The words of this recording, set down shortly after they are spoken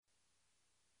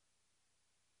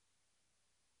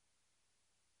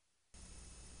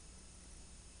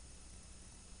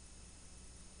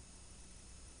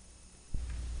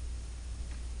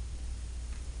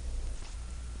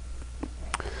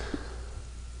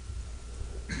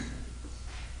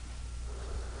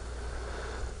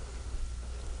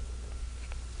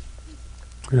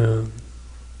Um,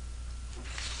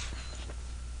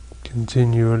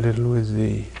 Continue a little with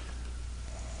the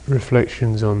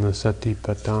reflections on the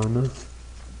Satipatthana.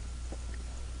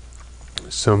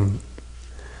 Some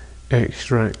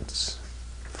extracts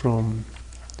from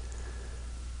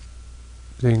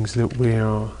things that we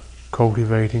are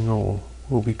cultivating or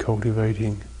will be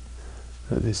cultivating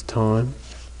at this time.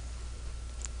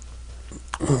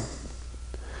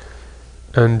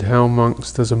 And how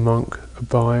monks does a monk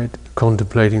abide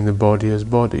contemplating the body as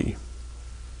body?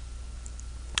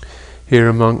 Here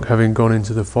a monk, having gone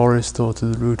into the forest or to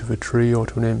the root of a tree or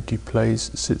to an empty place,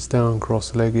 sits down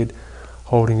cross-legged,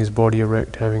 holding his body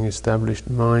erect, having established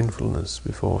mindfulness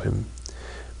before him.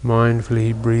 Mindfully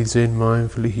he breathes in,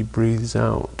 mindfully he breathes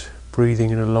out.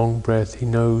 Breathing in a long breath, he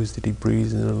knows that he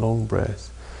breathes in a long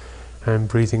breath. And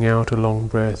breathing out a long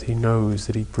breath, he knows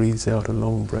that he breathes out a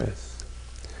long breath.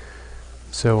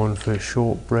 So on for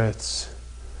short breaths.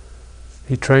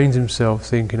 He trains himself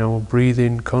thinking, I will breathe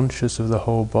in conscious of the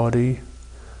whole body,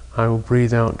 I will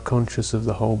breathe out conscious of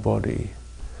the whole body.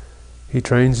 He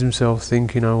trains himself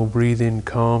thinking, I will breathe in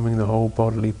calming the whole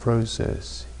bodily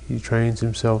process. He trains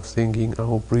himself thinking, I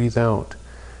will breathe out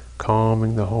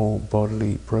calming the whole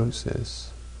bodily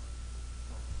process.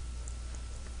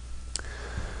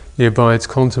 He abides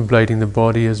contemplating the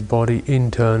body as body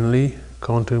internally,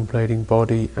 contemplating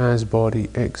body as body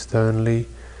externally,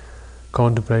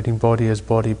 contemplating body as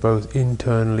body both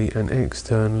internally and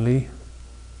externally.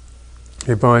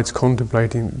 He abides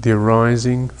contemplating the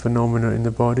arising phenomena in the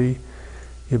body.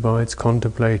 He abides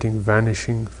contemplating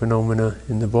vanishing phenomena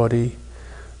in the body.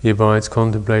 He abides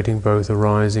contemplating both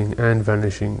arising and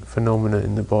vanishing phenomena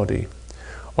in the body.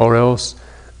 Or else,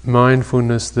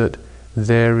 mindfulness that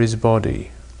there is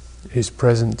body is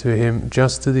present to him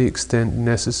just to the extent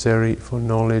necessary for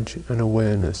knowledge and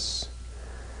awareness.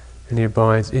 And he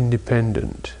abides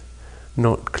independent,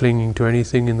 not clinging to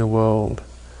anything in the world.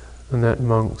 And that,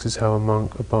 monks, is how a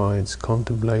monk abides,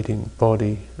 contemplating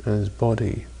body as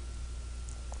body.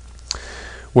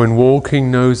 When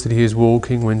walking, knows that he is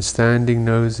walking. When standing,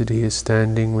 knows that he is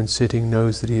standing. When sitting,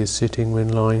 knows that he is sitting. When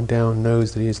lying down,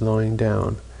 knows that he is lying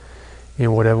down.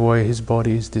 In whatever way his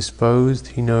body is disposed,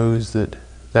 he knows that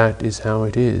that is how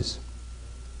it is.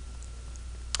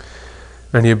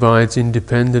 And he abides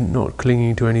independent, not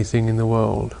clinging to anything in the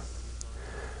world.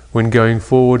 When going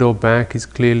forward or back, he is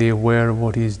clearly aware of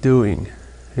what he is doing.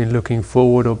 In looking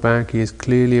forward or back, he is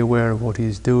clearly aware of what he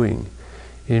is doing.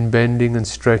 In bending and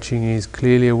stretching, he is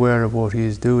clearly aware of what he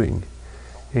is doing.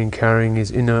 In carrying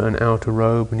his inner and outer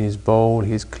robe and his bowl,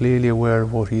 he is clearly aware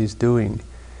of what he is doing.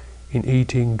 In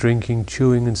eating, drinking,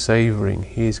 chewing and savouring,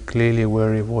 he is clearly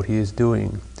aware of what he is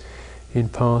doing. In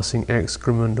passing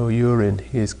excrement or urine,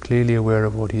 he is clearly aware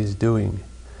of what he is doing.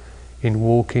 In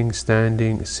walking,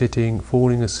 standing, sitting,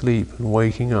 falling asleep and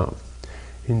waking up,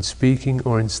 in speaking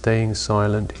or in staying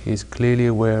silent, he is clearly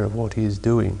aware of what he is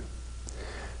doing.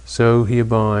 So he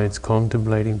abides,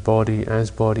 contemplating body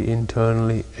as body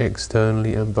internally,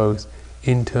 externally, and both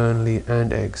internally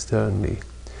and externally.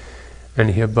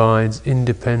 And he abides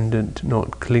independent,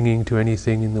 not clinging to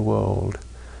anything in the world.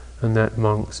 And that,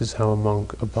 monks, is how a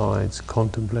monk abides,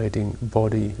 contemplating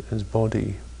body as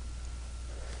body.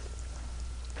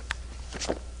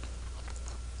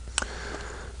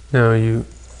 Now you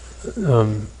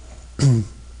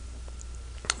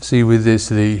see with this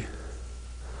the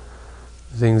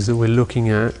things that we're looking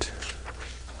at,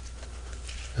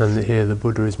 and that here the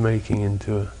Buddha is making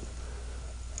into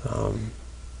a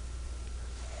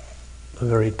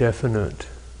very definite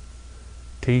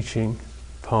teaching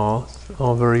path,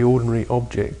 are very ordinary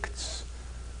objects.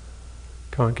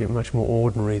 Can't get much more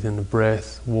ordinary than the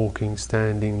breath, walking,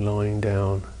 standing, lying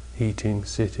down, eating,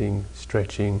 sitting,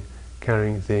 stretching,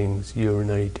 carrying things,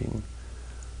 urinating,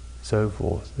 so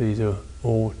forth. These are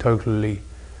all totally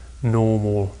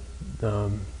normal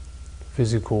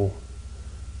physical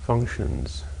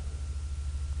functions,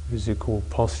 physical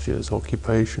postures,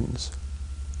 occupations.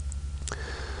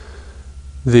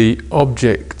 The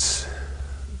objects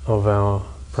of our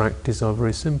practice are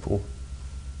very simple.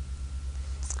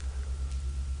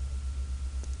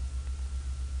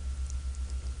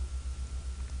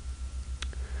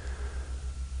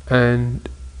 And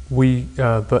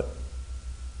but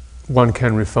one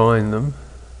can refine them.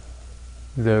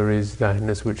 There is that in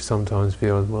us which sometimes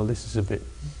feels, well, this is a bit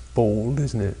bald,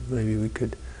 isn't it? Maybe we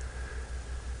could,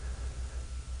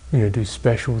 do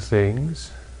special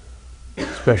things,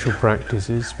 special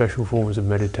practices, special forms of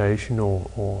meditation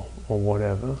or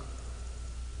whatever.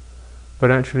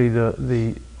 But actually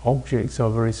the objects are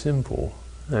very simple,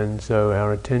 and so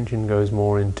our attention goes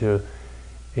more into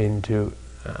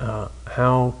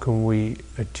how can we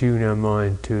attune our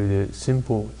mind to the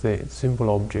simple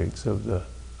objects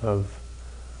of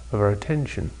our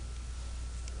attention?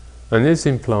 And this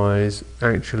implies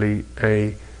actually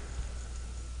a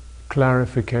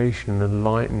clarification and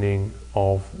lightening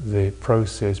of the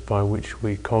process by which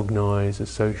we cognize,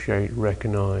 associate,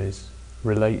 recognize,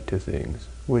 relate to things,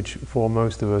 which for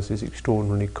most of us is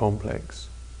extraordinarily complex.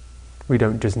 We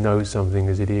don't just know something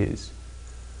as it is.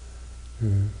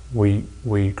 We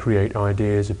create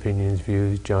ideas, opinions,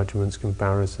 views, judgments,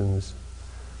 comparisons.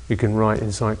 We can write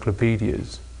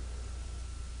encyclopedias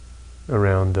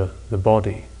around the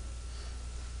body,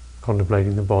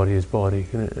 contemplating the body as body.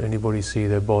 Can anybody see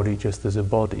their body just as a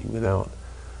body without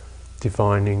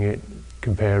defining it,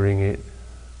 comparing it,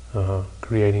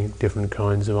 creating different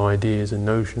kinds of ideas and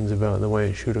notions about the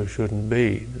way it should or shouldn't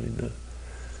be?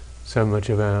 So much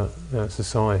of our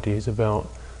society is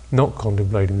about not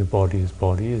contemplating the body as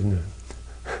body, isn't it?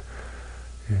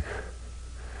 Yeah.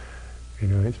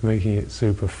 It's making it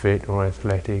super fit or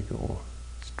athletic or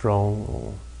strong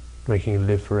or making it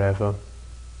live forever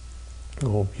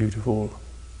or beautiful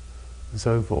and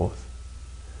so forth.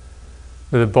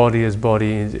 The body as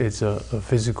body it's a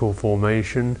physical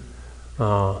formation,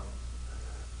 very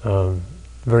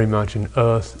much an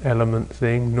earth element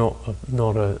thing, not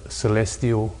a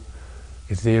celestial,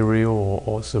 ethereal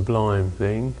or sublime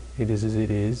thing. It is as it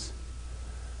is,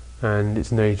 and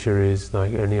its nature is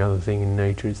like any other thing in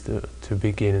nature, is to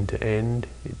begin and to end.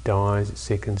 It dies, it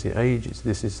sickens, it ages.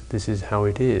 This is how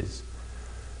it is,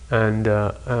 and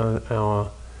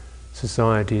our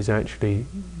society is actually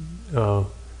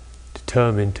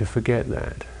determined to forget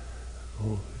that,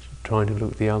 or trying to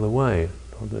look the other way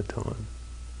all the time.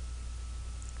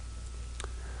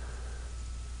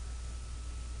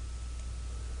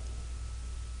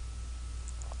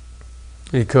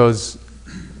 Because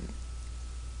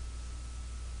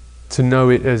to know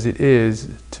it as it is,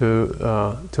 to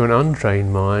an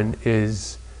untrained mind,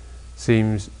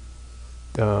 seems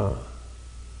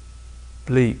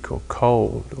bleak or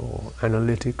cold or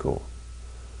analytical.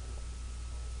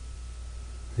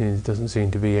 It doesn't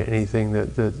seem to be anything where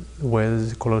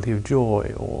there's a quality of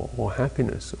joy or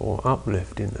happiness or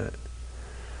uplift in that.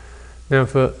 Now,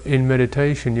 in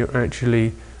meditation, you're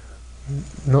actually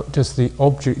not just the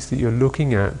objects that you're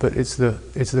looking at, but it's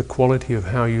the quality of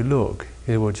how you look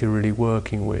is what you're really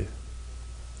working with.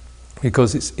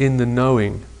 Because it's in the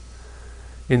knowing,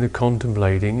 in the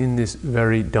contemplating, in this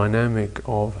very dynamic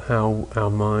of how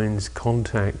our minds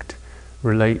contact,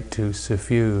 relate to,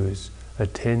 suffuse,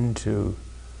 attend to,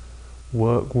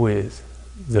 work with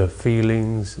the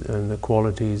feelings and the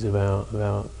qualities of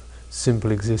our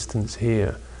simple existence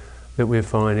here, that we're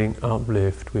finding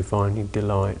uplift, we're finding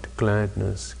delight,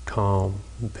 gladness, calm,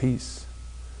 and peace.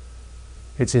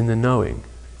 It's in the knowing,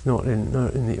 it's not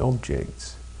in the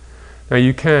objects. Now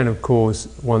you can, of course,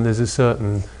 there's a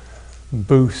certain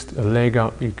boost, a leg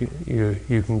up you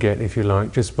can get, if you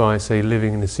like, just by, say,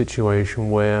 living in a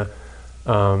situation where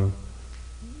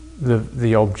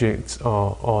the objects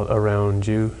are around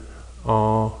you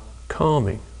are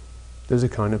calming. There's a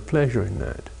kind of pleasure in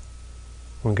that.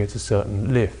 One gets a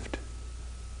certain lift,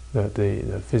 that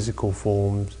the physical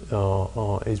form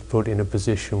is put in a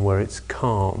position where it's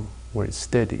calm, where it's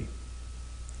steady.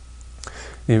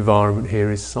 The environment here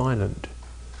is silent.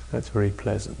 That's very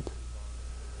pleasant.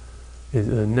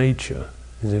 Nature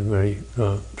is a very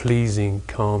pleasing,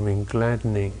 calming,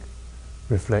 gladdening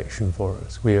reflection for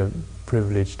us. We are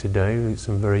privileged today with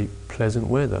some very pleasant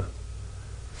weather.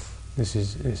 This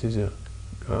is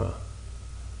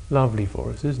lovely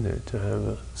for us, isn't it, to have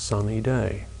a sunny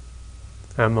day.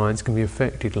 Our minds can be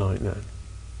affected like that.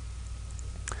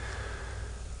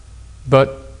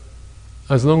 But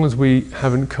as long as we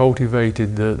haven't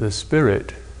cultivated the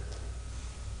spirit,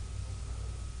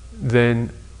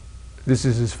 then this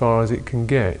is as far as it can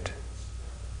get.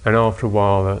 And after a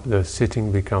while the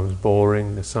sitting becomes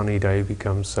boring, the sunny day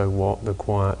becomes so what, the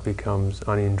quiet becomes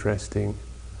uninteresting,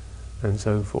 and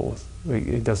so forth.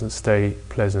 It doesn't stay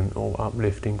pleasant or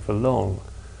uplifting for long.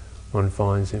 One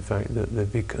finds, in fact, that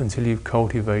until you've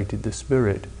cultivated the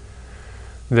spirit,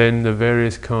 then the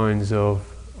various kinds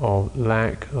of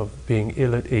lack, of being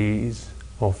ill at ease,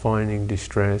 or finding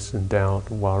distress and doubt,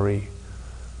 worry,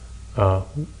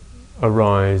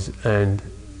 arise and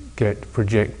get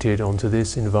projected onto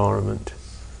this environment.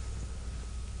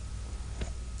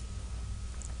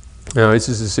 Now, this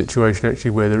is a situation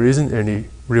actually where there isn't any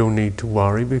real need to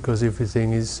worry, because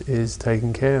everything is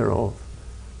taken care of.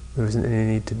 There isn't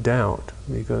any need to doubt,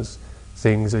 because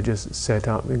things are just set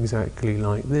up exactly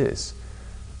like this.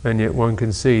 And yet one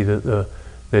can see that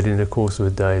that in the course of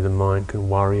a day the mind can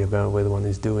worry about whether one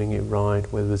is doing it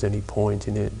right, whether there's any point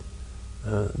in it,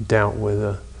 doubt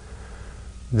whether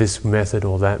this method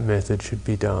or that method should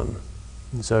be done,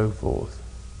 and so forth.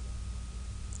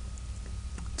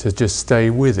 To just stay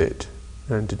with it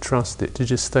and to trust it, to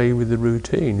just stay with the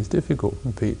routine is difficult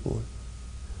for people.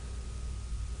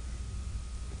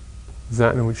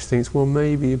 That in which thinks, well,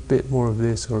 maybe a bit more of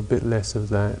this or a bit less of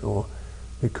that, or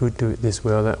we could do it this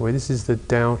way or that way. This is the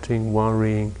doubting,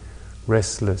 worrying,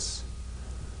 restless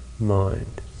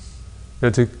mind. Now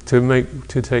to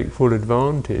take full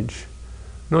advantage,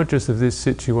 not just of this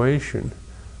situation,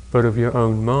 but of your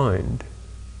own mind,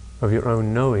 of your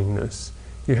own knowingness,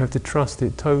 you have to trust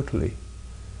it totally.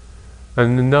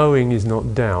 And the knowing is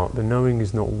not doubt, the knowing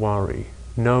is not worry.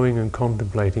 Knowing and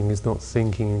contemplating is not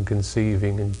thinking and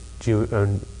conceiving and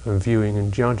viewing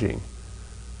and judging.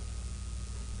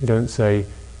 You don't say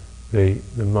the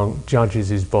monk judges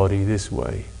his body this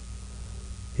way.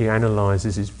 He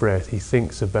analyzes his breath, he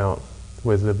thinks about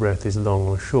whether the breath is long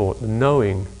or short. The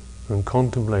knowing and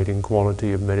contemplating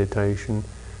quality of meditation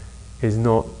is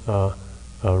not a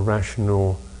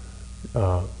rational,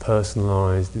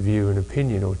 personalized view and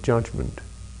opinion or judgment,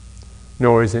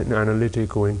 nor is it an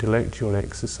analytic or intellectual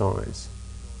exercise,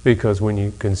 because when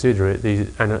you consider it,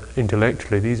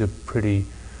 intellectually these are pretty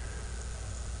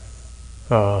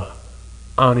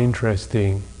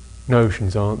uninteresting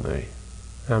notions, aren't they?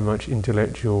 How much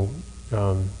intellectual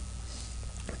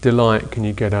delight can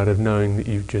you get out of knowing that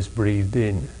you've just breathed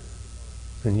in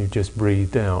and you've just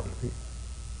breathed out?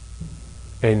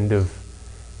 End of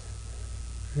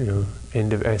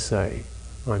essay.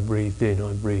 I breathed in,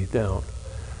 I breathed out.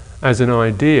 As an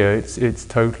idea, it's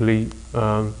totally,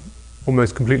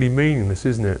 almost completely meaningless,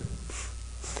 isn't it?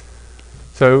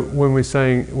 So when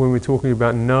we're talking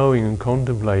about knowing and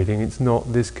contemplating, it's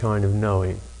not this kind of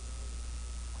knowing.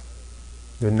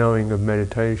 The knowing of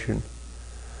meditation.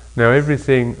 Now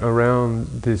everything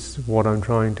around this, what I'm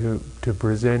trying to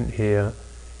present here,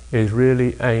 is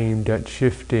really aimed at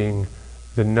shifting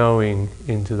the knowing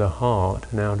into the heart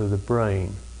and out of the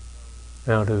brain,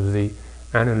 out of the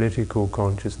analytical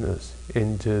consciousness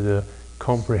into the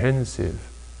comprehensive,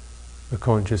 a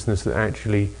consciousness that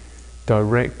actually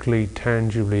directly,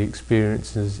 tangibly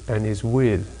experiences and is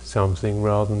with something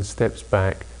rather than steps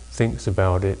back, thinks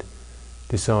about it,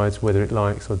 decides whether it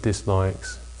likes or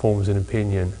dislikes, forms an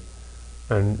opinion,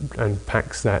 and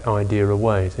packs that idea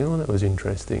away, saying, oh, that was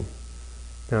interesting,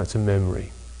 now it's a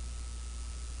memory.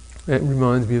 It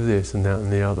reminds me of this and that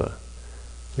and the other.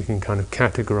 We can kind of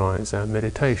categorize our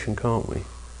meditation, can't we?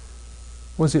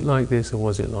 Was it like this or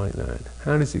was it like that?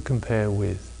 How does it compare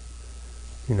with,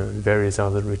 various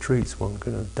other retreats one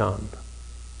could have done?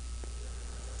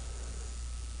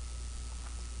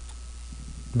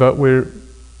 But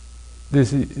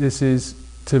this is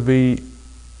to be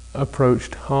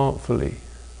approached heartfully.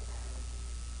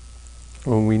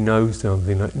 When we know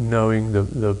something, like knowing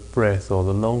the breath or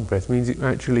the long breath, means you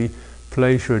actually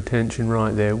place your attention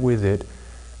right there with it,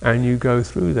 and you go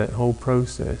through that whole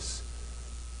process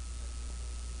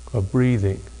of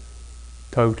breathing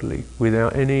totally,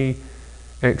 without any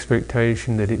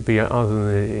expectation that it be other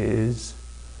than it is,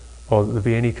 or that there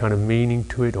be any kind of meaning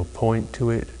to it or point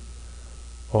to it,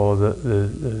 or that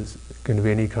there's going to be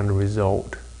any kind of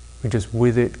result. We just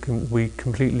with it, we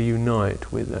completely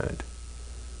unite with that.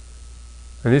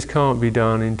 And this can't be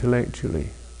done intellectually.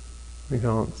 We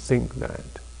can't think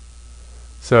that.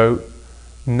 So,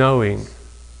 knowing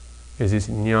is this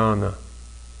jnana,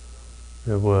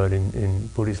 the word in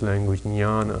Buddhist language,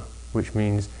 jnana, which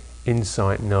means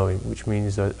insight knowing, which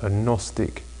means a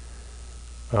Gnostic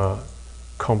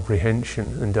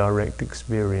comprehension and direct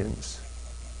experience.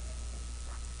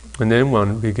 And then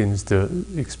one begins to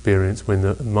experience when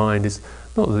the mind is,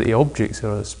 not that the objects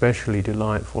are especially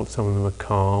delightful, some of them are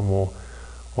calm or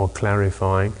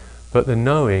clarifying, but the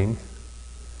knowing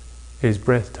is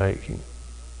breathtaking.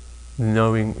 The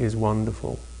knowing is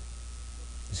wonderful.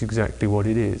 It's exactly what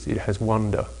it is. It has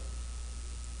wonder.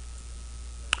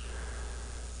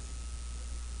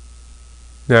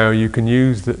 Now you can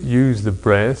use the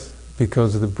breath,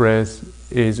 because the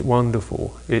breath is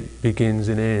wonderful. It begins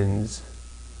and ends,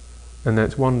 and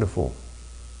that's wonderful.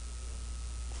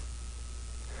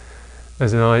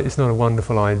 It's not a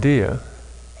wonderful idea,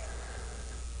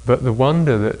 but the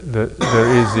wonder that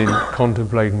there is in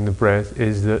contemplating the breath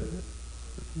is that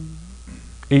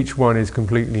each one is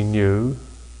completely new,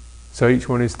 so each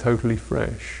one is totally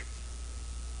fresh.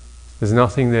 There's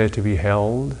nothing there to be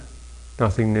held,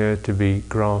 nothing there to be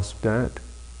grasped at.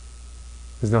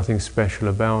 There's nothing special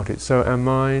about it. So our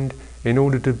mind, in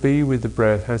order to be with the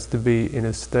breath, has to be in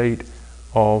a state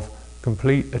of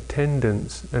complete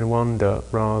attendance and wonder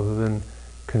rather than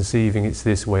conceiving it's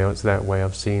this way or it's that way.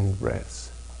 I've seen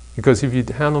breaths. Because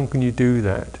how long can you do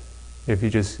that if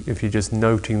you're just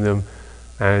noting them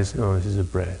as, oh, this is a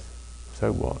breath,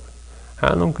 so what?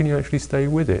 How long can you actually stay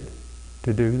with it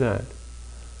to do that?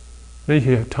 If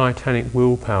you have titanic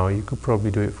willpower, you could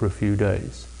probably do it for a few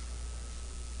days.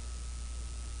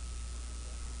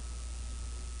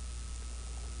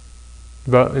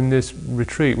 But in this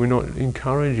retreat, we're not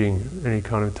encouraging any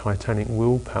kind of titanic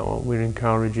willpower. We're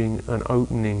encouraging an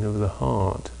opening of the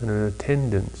heart and an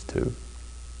attendance to.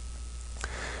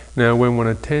 Now, when one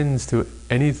attends to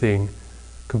anything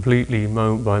completely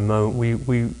moment by moment,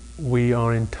 we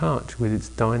are in touch with its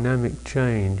dynamic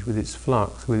change, with its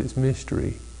flux, with its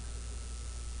mystery.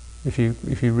 If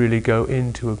you really go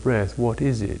into a breath, what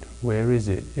is it? Where is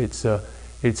it? It's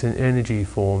an energy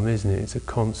form, isn't it? It's a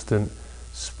constant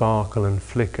sparkle and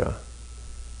flicker.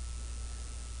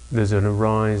 There's an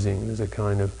arising, there's a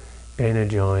kind of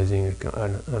energizing,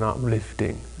 an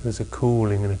uplifting, there's a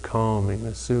cooling and a calming,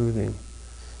 a soothing.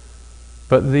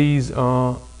 But these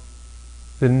are,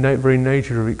 the very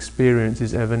nature of experience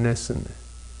is evanescent.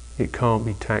 It can't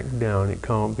be tacked down, it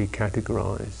can't be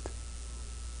categorized.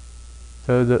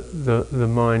 So that the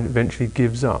mind eventually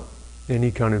gives up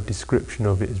any kind of description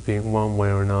of it as being one way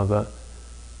or another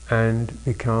and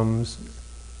becomes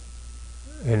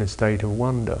in a state of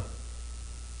wonder,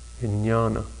 in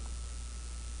jnana.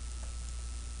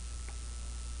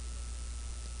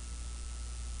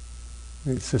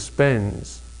 It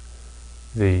suspends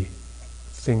the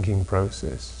thinking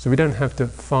process. So we don't have to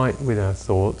fight with our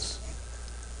thoughts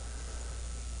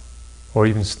or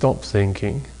even stop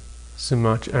thinking so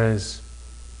much as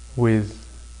with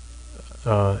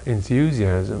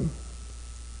enthusiasm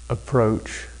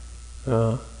approach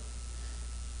the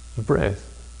breath,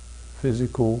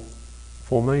 physical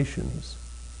formations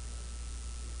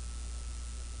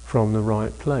from the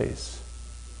right place.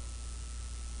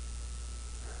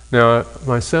 Now,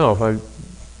 myself, I've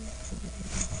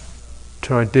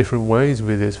tried different ways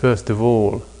with this. First of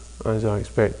all, as I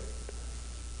expect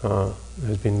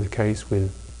has been the case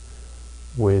with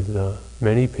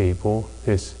many people,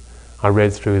 I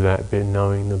read through that bit,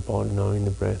 knowing the body, knowing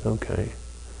the breath, okay.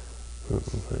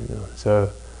 So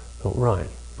I thought, right,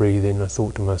 breathe in. I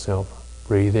thought to myself,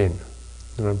 breathe in.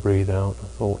 Then I breathe out. I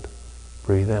thought,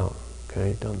 breathe out.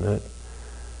 Okay, done that.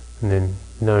 And then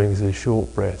knowing this is a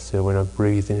short breath, so when I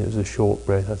breathed in, it was a short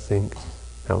breath. I think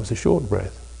that was a short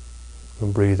breath.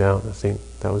 And breathe out, I think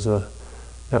that was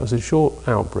a short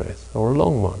out breath or a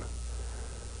long one.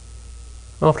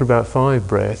 After about 5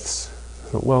 breaths, I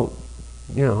thought, well,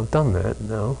 I've done that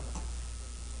now.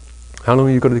 How long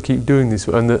have you got to keep doing this?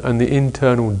 And the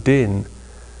internal din,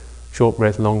 short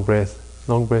breath, short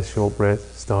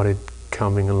breath, started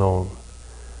coming along.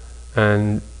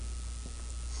 And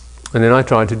then I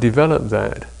tried to develop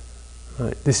that.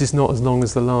 Right? This is not as long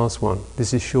as the last one.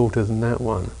 This is shorter than that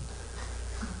one.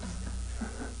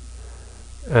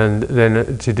 And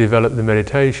then to develop the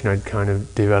meditation, I'd kind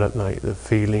of develop like the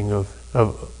feeling of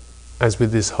as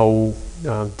with this whole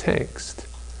text,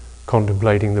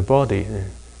 contemplating the body.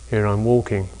 Here I'm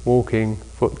walking,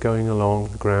 foot going along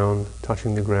the ground,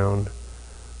 touching the ground,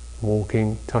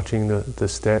 walking, touching the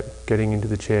step, getting into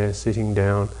the chair, sitting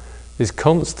down. This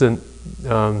constant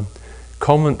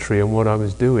commentary on what I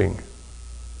was doing.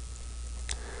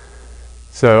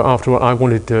 So after what I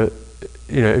wanted to,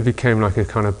 it became like a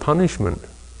kind of punishment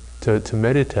to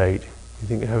meditate. You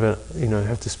think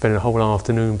have to spend a whole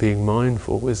afternoon being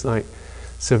mindful. It was like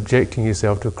subjecting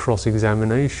yourself to a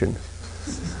cross-examination.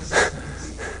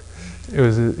 It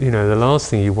was, the last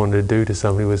thing you wanted to do to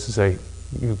somebody was to say,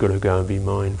 you've got to go and be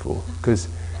mindful. Because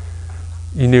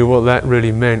you knew what that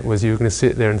really meant was you were going to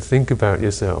sit there and think about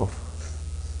yourself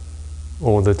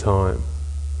all the time.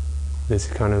 This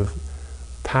kind of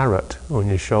parrot on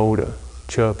your shoulder,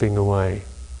 chirping away,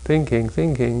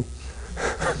 thinking.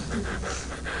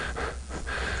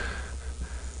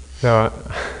 So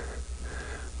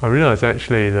I realised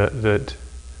actually that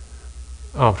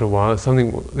after a while,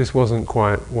 this wasn't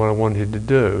quite what I wanted to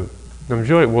do. I'm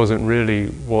sure it wasn't really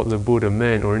what the Buddha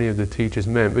meant or any of the teachers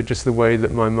meant, but just the way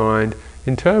that my mind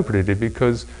interpreted it,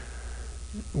 because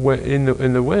in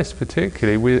the West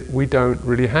particularly, we don't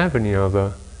really have any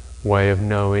other way of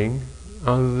knowing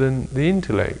other than the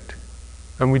intellect.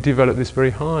 And we develop this very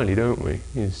highly, don't we?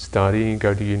 You study, you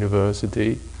go to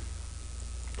university,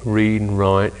 read and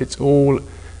write. It's all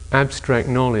abstract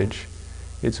knowledge.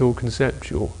 It's all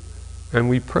conceptual. And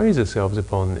we praise ourselves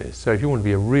upon this. So if you want to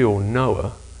be a real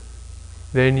knower,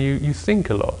 then you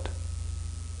think a lot.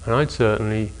 And I'd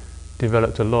certainly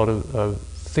developed a lot of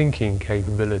thinking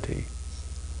capability.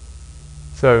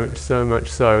 So much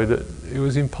so that it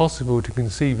was impossible to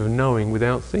conceive of knowing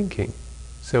without thinking.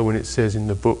 So when it says in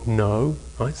the book, know,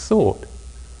 I thought.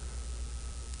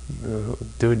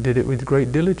 Did it with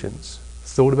great diligence.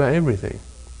 Thought about everything.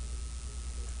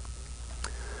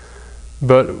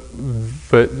 But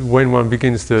when one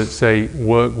begins to, say,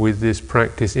 work with this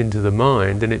practice into the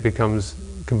mind, then it becomes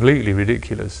completely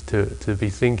ridiculous to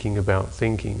be thinking about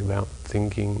thinking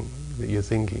that you're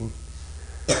thinking.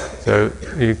 So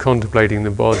you're contemplating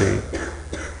the body,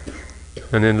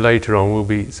 and then later on we'll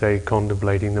be, say,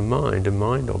 contemplating the mind and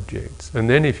mind objects. And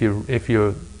then if you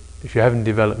haven't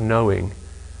developed knowing,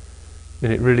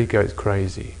 then it really goes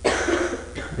crazy.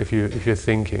 if you're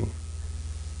thinking,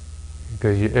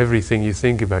 because everything you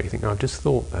think about, you think, oh, I've just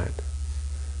thought that.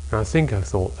 Now I think I've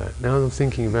thought that. Now I'm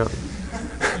thinking about.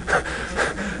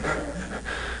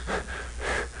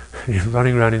 You're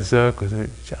running around in circles.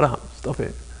 Shut up! Stop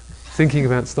it. Thinking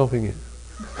about stopping it.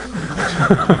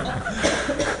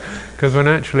 Because one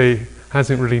actually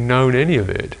hasn't really known any of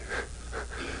it.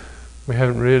 We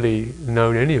haven't really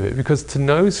known any of it. Because to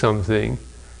know something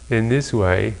in this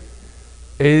way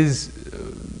is,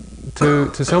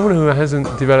 to someone who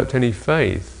hasn't developed any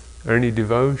faith or any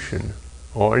devotion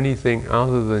or anything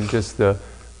other than just the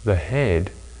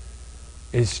head,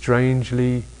 is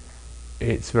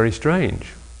it's very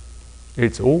strange.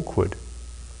 It's awkward.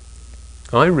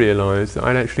 I realised that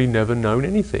I'd actually never known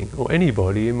anything or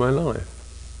anybody in my life.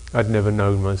 I'd never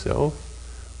known myself,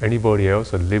 anybody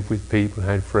else. I'd lived with people,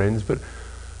 had friends, but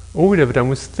all we'd ever done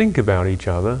was think about each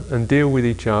other and deal with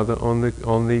each other on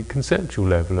the conceptual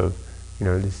level of,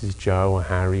 this is Joe or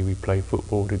Harry, we play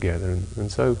football together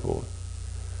and so forth.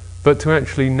 But to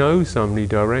actually know somebody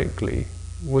directly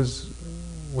was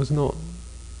not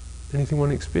anything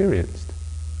one experienced.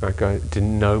 Like I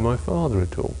didn't know my father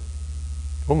at all,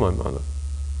 or my mother.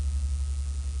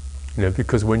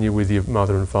 Because when you're with your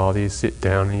mother and father, you sit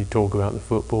down and you talk about the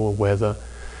football, weather,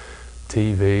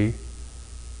 TV.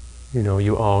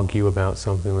 You argue about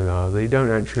something with others. You don't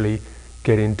actually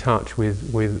get in touch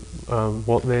with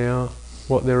what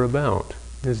they're about.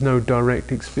 There's no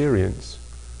direct experience.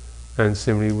 And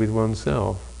similarly with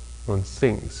oneself, one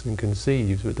thinks and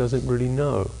conceives, but doesn't really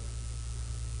know.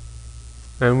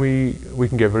 And we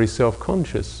can get very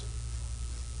self-conscious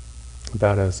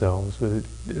about ourselves with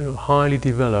a highly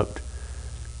developed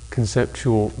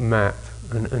conceptual map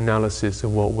and analysis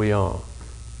of what we are.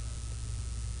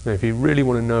 Now, if you really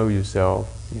want to know yourself,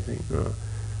 you think,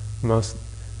 must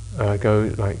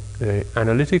go like the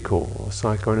analytical or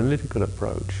psychoanalytical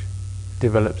approach.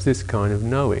 Develops this kind of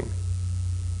knowing.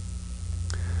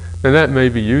 Now that may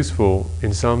be useful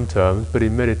in some terms, but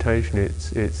in meditation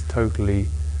it's totally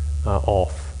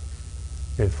off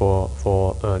for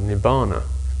nibbana,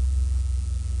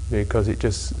 because it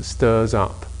just stirs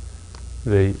up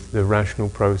the rational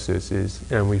processes,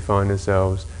 and we find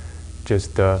ourselves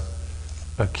just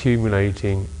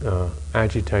accumulating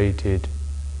agitated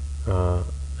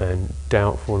and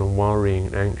doubtful and worrying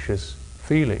and anxious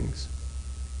feelings.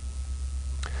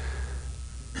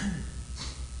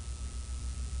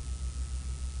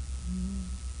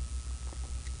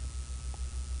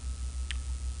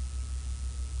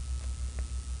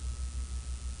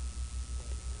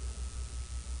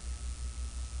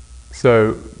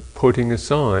 So putting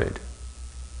aside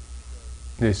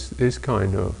this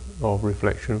kind of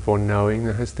reflection for knowing,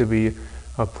 there has to be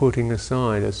a putting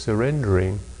aside, a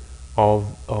surrendering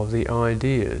of the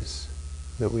ideas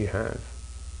that we have.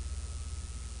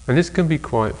 And this can be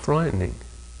quite frightening.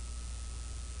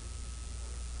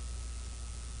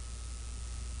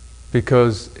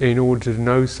 Because in order to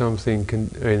know something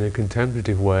in a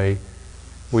contemplative way,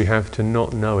 we have to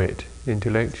not know it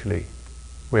intellectually.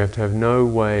 We have to have no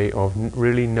way of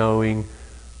really knowing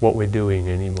what we're doing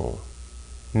anymore.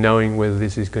 Knowing whether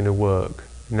this is going to work.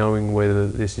 Knowing whether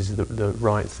this is the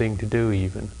right thing to do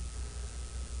even.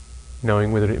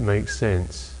 Knowing whether it makes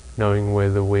sense. Knowing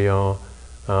whether we are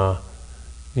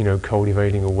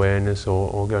cultivating awareness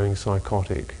or going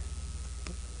psychotic.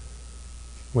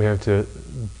 We have to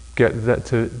get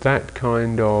that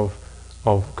kind of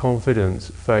confidence,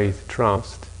 faith,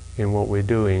 trust in what we're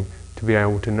doing, to be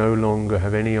able to no longer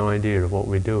have any idea of what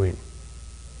we're doing.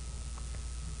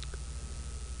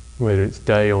 Whether it's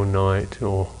day or night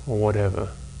or whatever.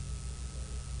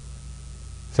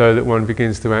 So that one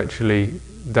begins to actually,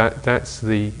 that's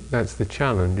the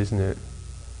challenge, isn't it?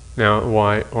 Now,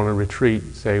 why on a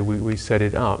retreat, say, we set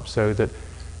it up so that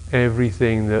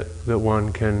everything that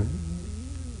one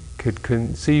could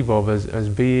conceive of as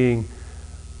being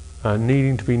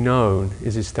needing to be known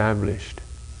is established.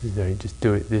 You just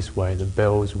do it this way, the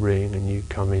bells ring and you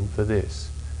come in for this.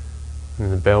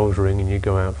 And the bells ring and you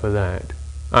go out for that.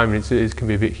 I mean, it can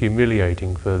be a bit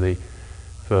humiliating for the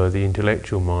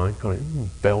intellectual mind. Kind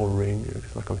of bell ring,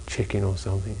 it's like I'm a chicken or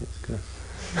something. It's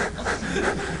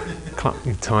kind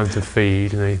of time to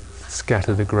feed, and they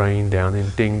scatter the grain down,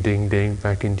 and ding, ding, ding,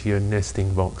 back into your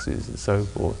nesting boxes and so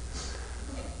forth.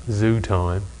 Zoo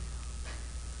time.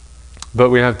 But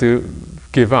we have to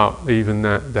give up even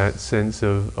that sense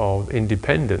of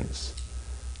independence,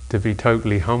 to be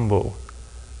totally humble,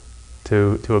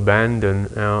 to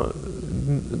abandon our,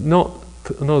 not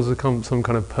as some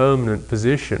kind of permanent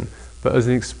position, but as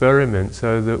an experiment,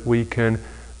 so that we can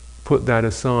put that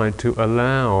aside to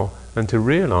allow and to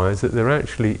realize that there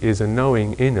actually is a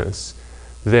knowing in us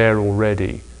there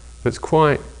already that's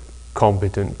quite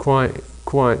competent, quite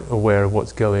aware of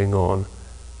what's going on,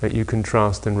 that you can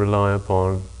trust and rely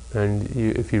upon. And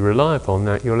if you rely upon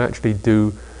that, you'll actually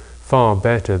do far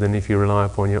better than if you rely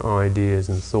upon your ideas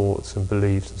and thoughts and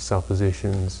beliefs and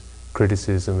suppositions,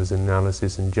 criticisms,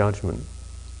 analysis and judgment.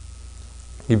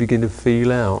 You begin to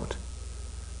feel out.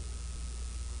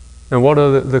 And what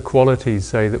are the qualities,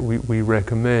 say, that we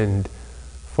recommend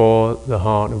for the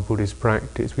heart of Buddhist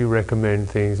practice? We recommend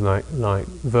things like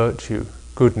virtue,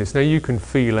 goodness. Now you can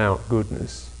feel out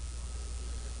goodness.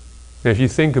 Now, if you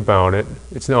think about it,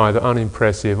 it's either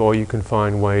unimpressive or you can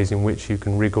find ways in which you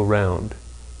can wriggle round.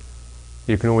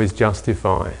 You can always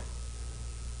justify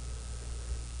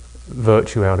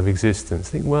virtue out of existence.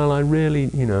 Think, well, I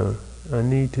really, I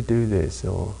need to do this,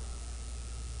 or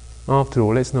after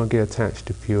all, let's not get attached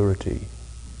to purity.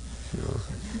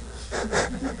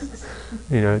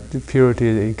 The purity,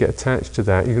 you get attached to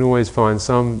that. You can always find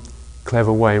some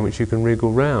clever way in which you can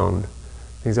wriggle round.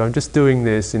 Things, I'm just doing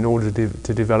this in order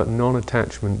to develop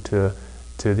non-attachment to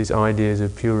these ideas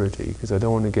of purity, because I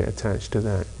don't want to get attached to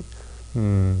that.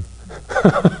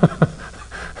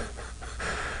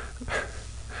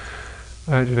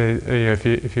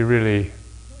 Actually, if you're really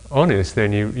honest,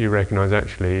 then you recognise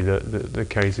actually that the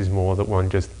case is more that one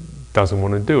just doesn't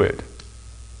want to do it,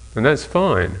 and that's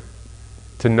fine.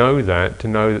 To know that,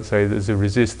 say, there's a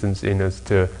resistance in us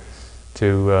to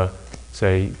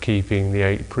say, keeping the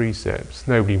 8 precepts.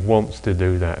 Nobody wants to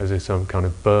do that as if some kind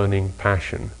of burning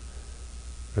passion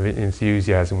of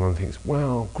enthusiasm. One thinks,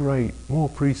 wow, great, more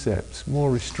precepts, more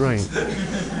restraint.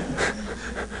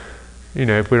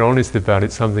 If we're honest about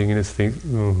it, something in us thinks,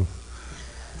 no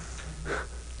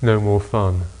more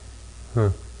fun.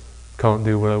 Can't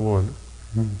do what I want.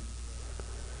 And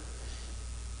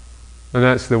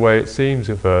that's the way it seems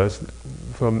at first.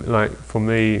 For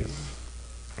me,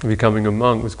 becoming a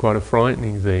monk was quite a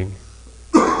frightening thing.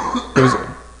 It was,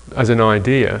 as an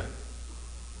idea,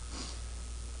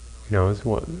 I was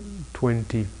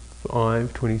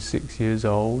 25, 26 years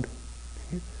old.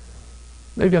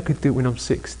 Maybe I could do it when I'm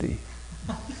 60.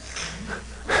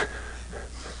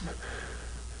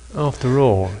 After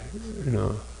all,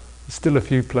 there's still a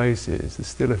few places, there's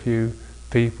still a few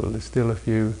people, there's still a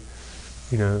few,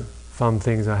 fun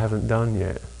things I haven't done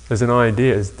yet. As an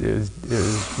idea, it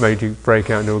has made you break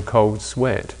out into a cold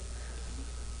sweat.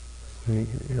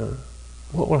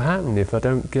 What will happen if I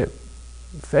don't get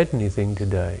fed anything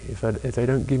today? If they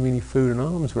don't give me any food and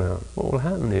arms round, what will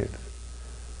happen if?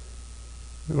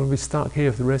 I'll be stuck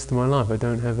here for the rest of my life. I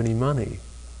don't have any money.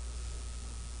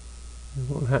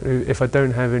 What will happen if I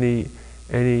don't have any?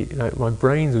 My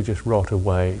brains will just rot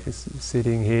away, just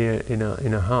sitting here in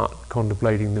a hut,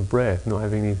 contemplating the breath, not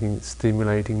having anything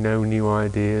stimulating, no new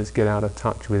ideas, get out of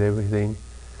touch with everything.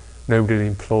 Nobody will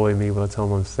employ me by the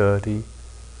time I'm 30.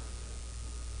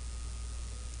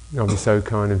 I'll be so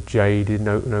kind of jaded,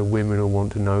 no women will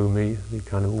want to know me. I'll be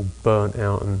kind of all burnt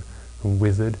out and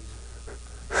withered.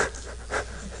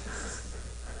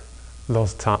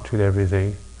 Lost touch with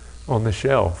everything, on the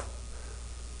shelf.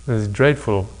 It's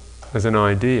dreadful as an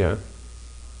idea.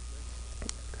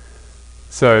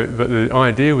 But the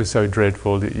idea was so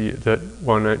dreadful that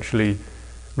one actually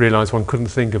realised one couldn't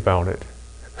think about it.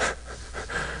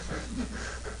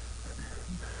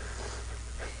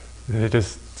 They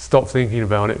just stopped thinking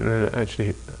about it, and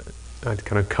actually I had to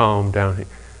kind of calm down.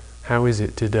 How is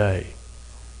it today?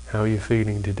 How are you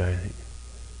feeling today?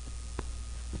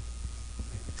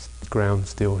 The ground's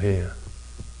still here.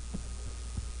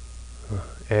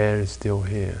 Air is still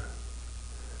here.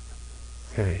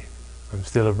 Okay, I'm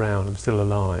still around, I'm still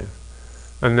alive.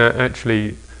 And that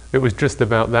actually, it was just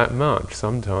about that much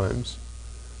sometimes.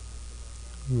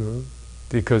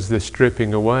 Because the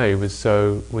stripping away was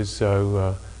so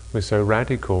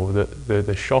radical that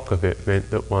the shock of it meant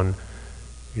that one,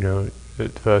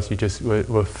 at first you just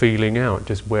were feeling out,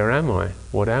 just where am I?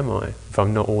 What am I? If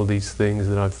I'm not all these things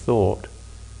that I've thought.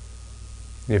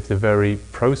 If the very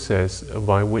process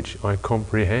by which I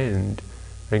comprehend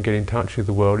and get in touch with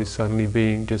the world is suddenly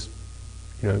being just,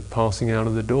 passing out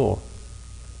of the door.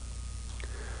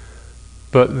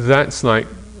 But that's like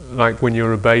when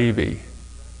you're a baby.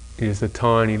 It's a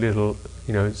tiny little,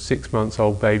 6 months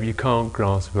old baby. You can't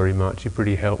grasp very much. You're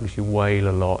pretty helpless. You wail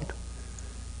a lot.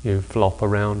 You flop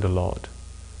around a lot.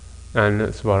 And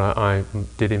that's what I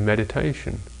did in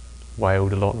meditation.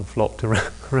 Wailed a lot and flopped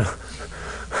around,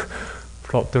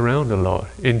 flopped around a lot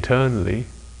internally.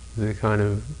 The kind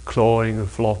of clawing and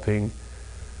flopping.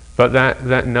 But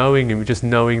that knowing, just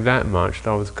knowing that much,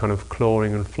 that I was kind of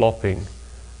clawing and flopping,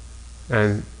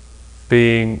 and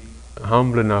being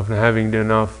humble enough and having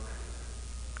enough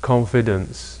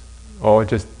confidence, or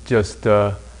just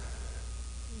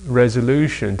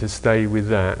resolution to stay with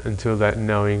that until that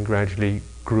knowing gradually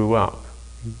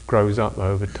grows up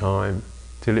over time,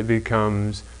 till it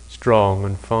becomes strong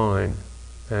and fine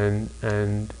and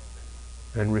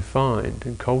refined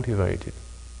and cultivated.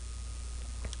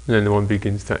 And then one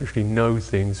begins to actually know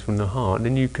things from the heart. And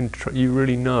then you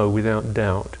really know without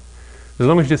doubt. As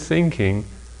long as you're thinking,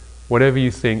 whatever you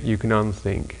think, you can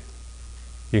unthink.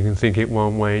 You can think it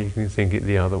one way, you can think it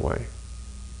the other way.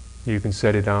 You can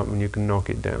set it up and you can knock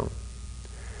it down.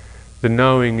 The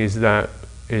knowing is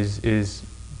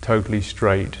totally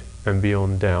straight and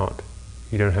beyond doubt.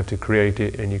 You don't have to create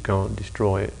it and you can't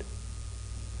destroy it.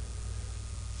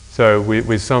 So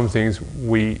with some things,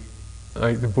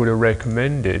 like the Buddha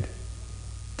recommended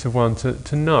to one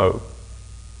to know.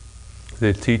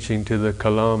 The teaching to the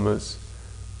Kalamas,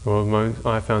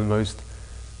 I found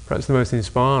perhaps the most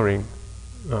inspiring,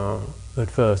 at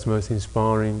first, the most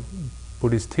inspiring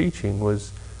Buddhist teaching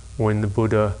was when the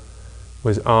Buddha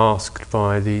was asked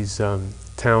by these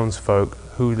townsfolk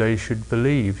who they should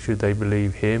believe. Should they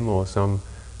believe him or some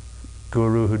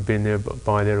guru who'd been there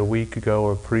a week ago,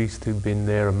 or a priest who'd been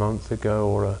there a month ago,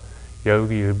 or a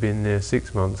yogi who'd been there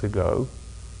 6 months ago?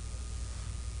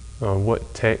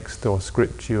 What text or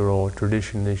scripture or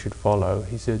tradition they should follow?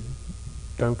 He said,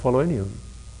 don't follow any of them.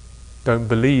 Don't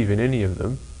believe in any of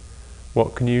them.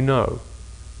 What can you know?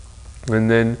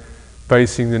 And then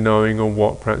basing the knowing on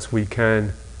what perhaps we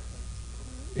can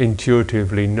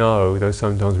intuitively know, though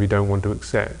sometimes we don't want to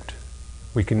accept.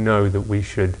 We can know that we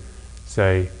should,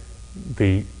 say,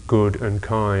 be good and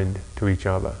kind to each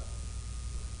other,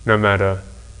 no matter,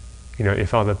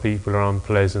 if other people are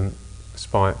unpleasant,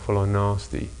 spiteful or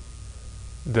nasty.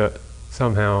 That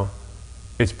somehow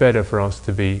it's better for us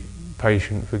to be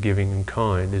patient, forgiving and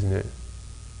kind, isn't it?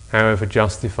 However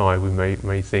justified we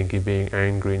may think in being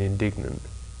angry and indignant.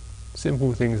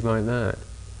 Simple things like that.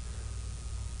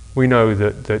 We know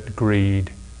that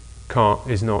greed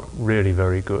is not really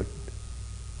very good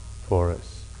for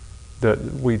us. That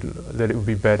it would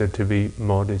be better to be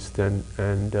modest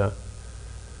and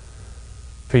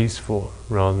peaceful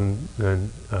rather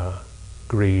than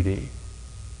greedy.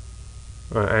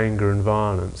 Anger and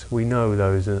violence, we know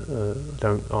those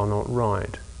are not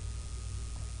right.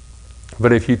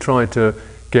 But if you try to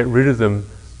get rid of them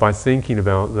by thinking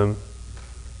about them,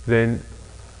 then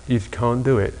you can't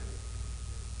do it.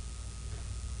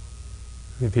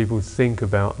 If people think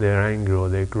about their anger or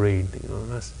their greed,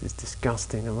 it's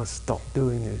disgusting, I must stop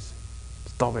doing this,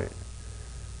 stop it.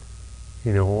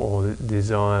 Or the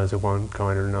desires of one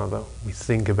kind or another, we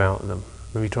think about them,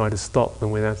 and we try to stop them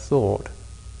with our thought.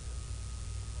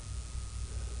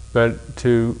 But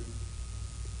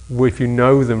if you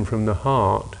know them from the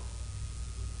heart,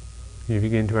 you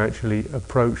begin to actually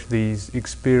approach these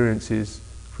experiences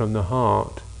from the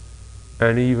heart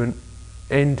and even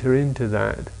enter into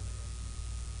that,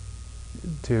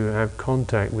 to have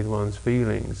contact with one's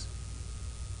feelings,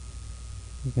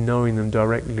 knowing them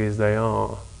directly as they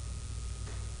are.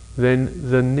 Then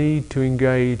the need to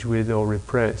engage with or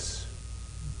repress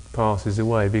passes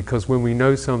away, because when we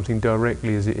know something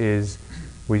directly as it is,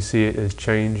 we see it as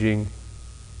changing,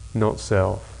 not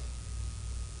self.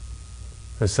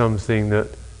 As something that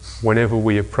whenever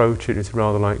we approach it, it's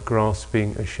rather like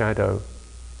grasping a shadow.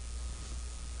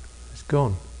 It's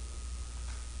gone.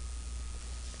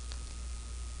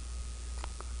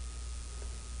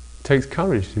 It takes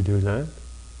courage to do that.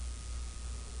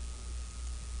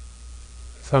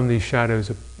 Some of these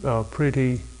shadows are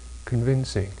pretty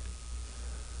convincing.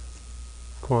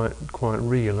 Quite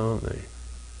real, aren't they?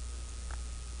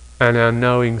 And our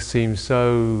knowing seems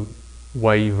so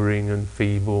wavering and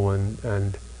feeble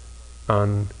and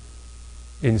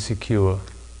insecure.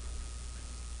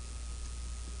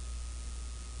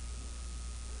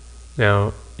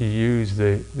 Now you use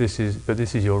this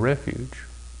is your refuge.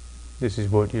 This is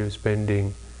what you're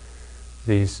spending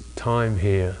this time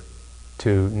here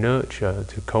to nurture,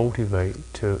 to cultivate,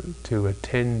 to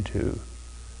attend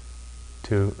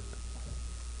to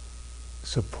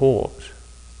support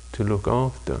to look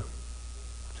after,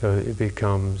 so that it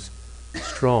becomes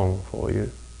strong for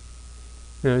you.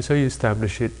 So you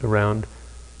establish it around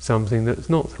something that's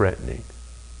not threatening,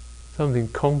 something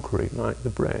concrete like the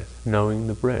breath, knowing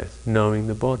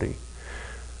the body.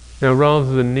 Now,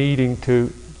 rather than needing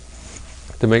to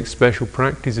make special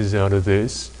practices out of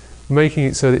this, making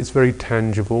it so that it's very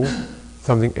tangible,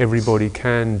 something everybody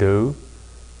can do,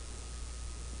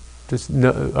 just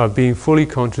being fully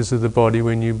conscious of the body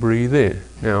when you breathe in.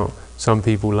 Now, some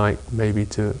people like maybe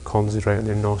to concentrate on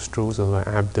their nostrils or their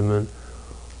abdomen,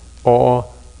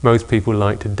 or most people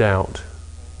like to doubt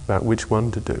about which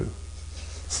one to do.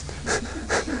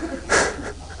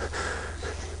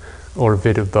 Or a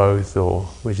bit of both, or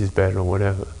which is better, or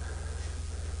whatever.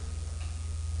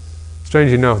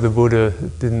 Strangely enough, the Buddha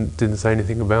didn't say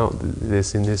anything about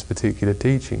this in this particular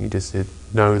teaching. He just said,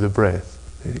 know the breath.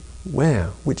 Where?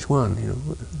 Which one?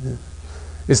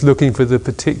 It's looking for the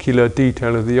particular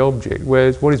detail of the object,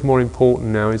 whereas what is more important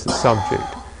now is the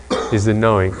subject, is the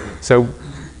knowing. So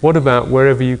what about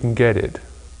wherever you can get it?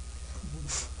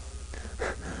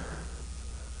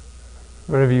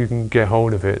 Wherever you can get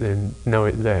hold of it, then know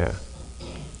it there.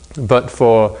 But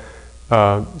for,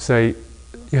 say,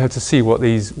 you have to see what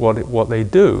they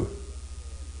do.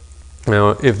 Now,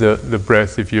 if the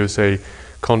breath, if you're, say,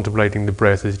 contemplating the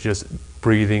breath as just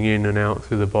breathing in and out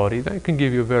through the body, that can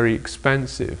give you a very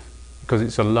expansive, because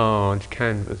it's a large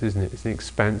canvas, isn't it? It's an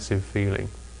expansive feeling.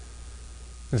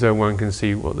 And so one can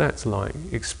see what that's like,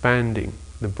 expanding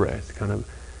the breath, kind of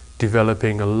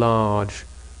developing a large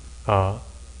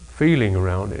feeling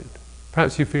around it.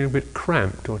 Perhaps you feel a bit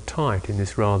cramped or tight in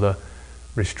this rather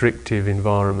restrictive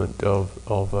environment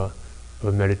of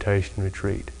a meditation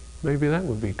retreat. Maybe that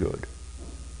would be good.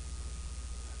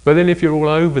 But then if you're all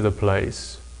over the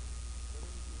place,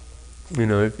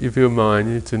 if your mind,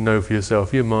 you need to know for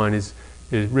yourself, your mind is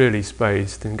really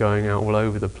spaced and going out all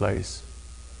over the place,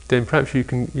 then perhaps you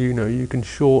can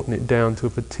shorten it down to a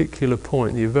particular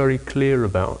point that you're very clear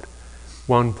about.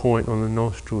 One point on the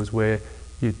nostrils where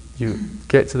you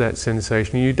get to that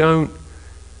sensation. You don't,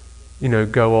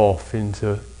 go off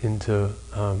into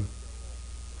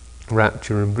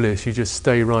rapture and bliss. You just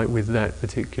stay right with that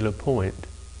particular point.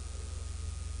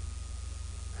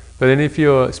 But then if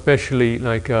you're especially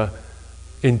like a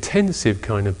intensive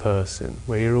kind of person,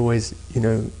 where you're always,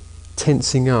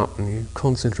 tensing up and you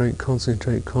concentrate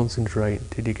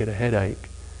till you get a headache.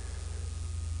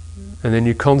 And then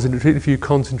if you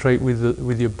concentrate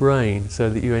with your brain so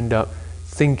that you end up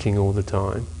thinking all the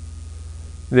time,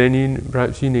 then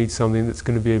perhaps you need something that's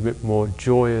going to be a bit more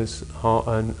joyous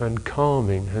and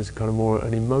calming, has kind of more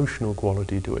an emotional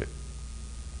quality to it.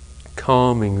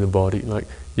 Calming the body, like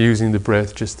using the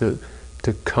breath just to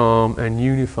calm and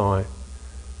unify.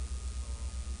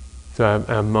 So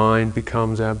our mind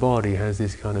becomes our body, has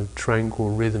this kind of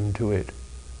tranquil rhythm to it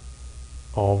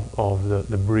of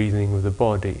the breathing of the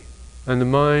body. And the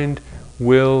mind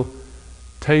will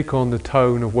take on the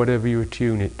tone of whatever you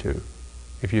attune it to.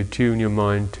 If you tune your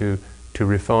mind to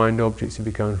refined objects, it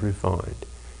becomes refined.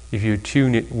 If you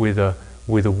tune it with a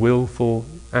willful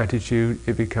attitude,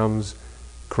 it becomes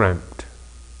cramped.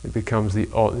 It becomes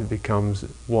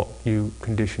what you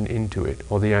condition into it,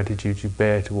 or the attitude you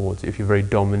bear towards it. If you're very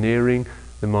domineering,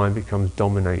 the mind becomes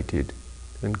dominated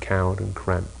and cowed and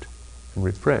cramped and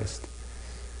repressed.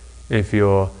 If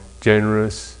you're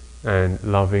generous and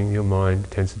loving, your mind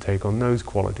tends to take on those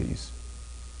qualities.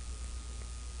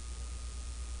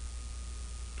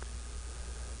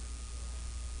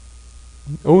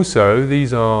 Also,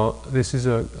 this is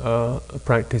a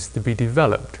practice to be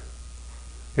developed.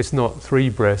 It's not 3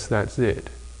 breaths, that's it.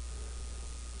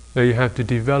 So you have to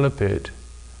develop it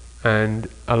and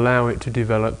allow it to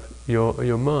develop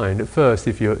your mind. At first,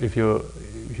 if your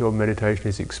meditation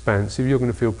is expansive, you're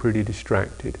going to feel pretty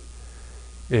distracted.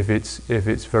 If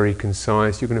it's very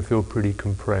concise, you're going to feel pretty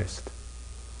compressed.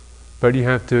 But you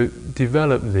have to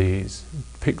develop these,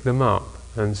 pick them up,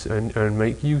 and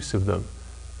make use of them,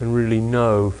 and really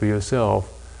know for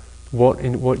yourself what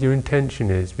your intention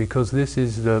is, because this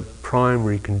is the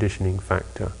primary conditioning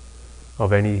factor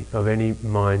of any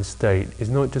mind state. It's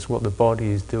not just what the body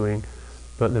is doing,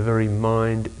 but the very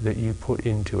mind that you put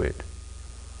into it.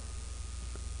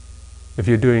 If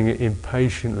you're doing it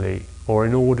impatiently or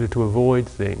in order to avoid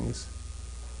things,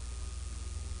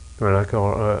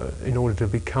 or in order to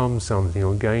become something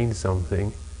or gain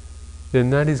something, then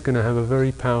that is going to have a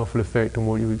very powerful effect on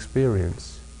what you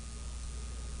experience.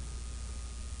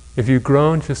 If you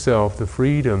grant yourself the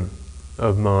freedom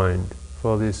of mind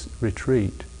for this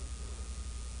retreat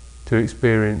to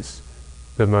experience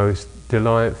the most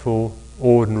delightful,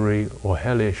 ordinary or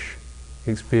hellish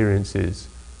experiences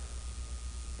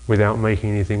without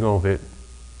making anything of it,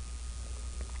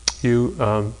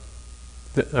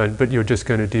 but you're just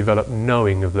going to develop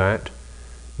knowing of that,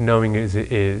 knowing as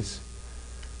it is.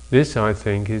 This, I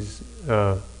think, is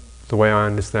the way I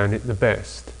understand it the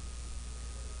best.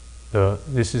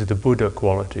 This is the Buddha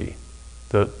quality,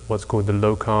 what's called the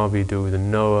lokavidu, the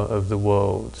knower of the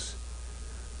worlds,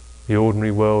 the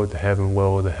ordinary world, the heaven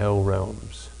world, the hell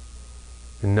realms,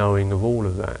 the knowing of all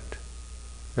of that.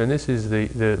 And this is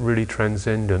the really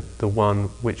transcendent, the one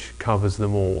which covers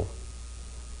them all.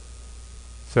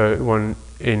 So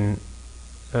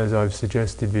as I've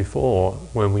suggested before,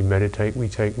 when we meditate, we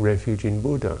take refuge in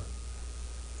Buddha.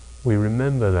 We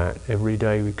remember that every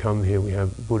day we come here, we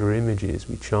have Buddha images,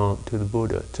 we chant to the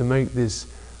Buddha, to make this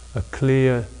a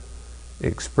clear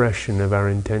expression of our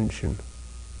intention.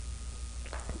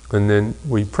 And then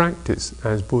we practice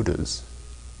as Buddhas,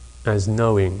 as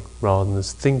knowing rather than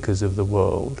as thinkers of the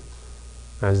world,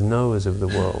 as knowers of the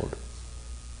world.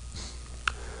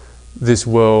 This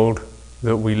world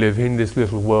that we live in, this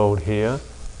little world here,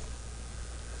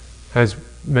 has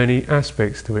many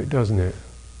aspects to it, doesn't it?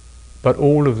 But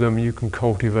all of them you can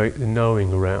cultivate the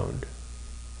knowing around.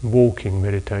 Walking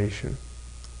meditation.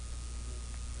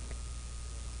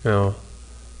 Now,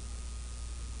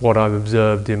 what I've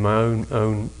observed in my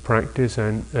own practice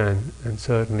and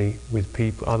certainly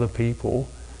with other people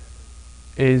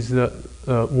is that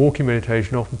walking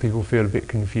meditation often people feel a bit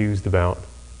confused about,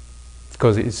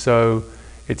 because it's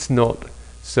not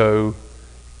so,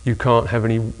 you can't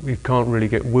really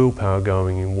get willpower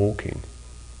going in walking.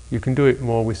 You can do it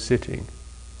more with sitting,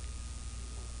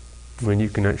 when you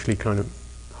can actually kind of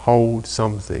hold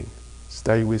something,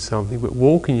 stay with something. But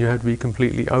walking you have to be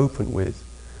completely open with.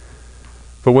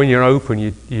 But when you're open,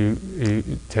 you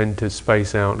tend to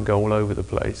space out and go all over the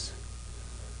place.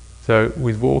 So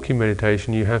with walking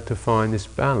meditation, you have to find this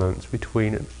balance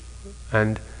between it,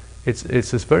 and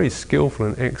it's a very skillful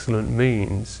and excellent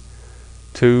means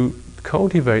to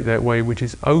cultivate that way, which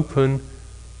is open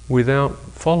without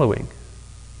following.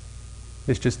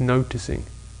 It's just noticing.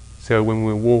 So when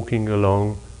we're walking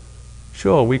along,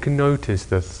 sure, we can notice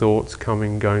the thoughts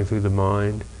going through the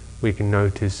mind. We can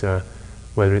notice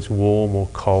whether it's warm or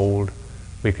cold.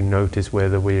 We can notice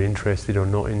whether we're interested or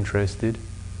not interested,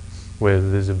 whether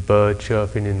there's a bird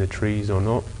chirping in the trees or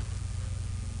not.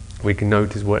 We can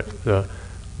notice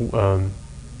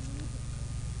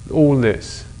all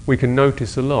this. We can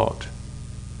notice a lot,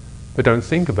 but don't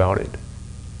think about it.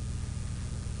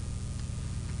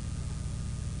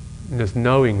 Just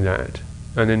knowing that,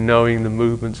 and then knowing the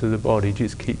movements of the body,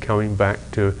 just keep coming back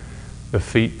to the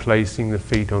feet, placing the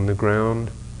feet on the ground,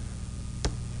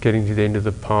 getting to the end of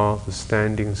the path, the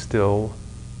standing still,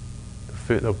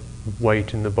 the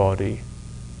weight in the body,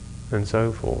 and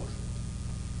so forth.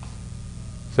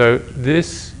 So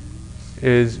this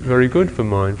is very good for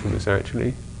mindfulness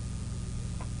actually,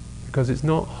 because it's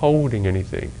not holding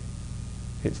anything.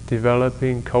 It's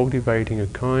developing, cultivating a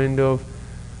kind of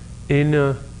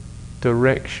inner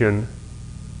direction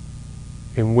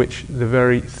in which the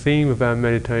very theme of our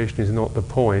meditation is not the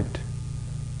point.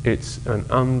 It's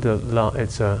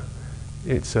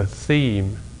it's a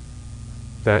theme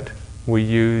that we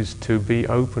use to be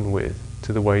open with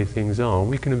to the way things are.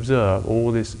 We can observe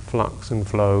all this flux and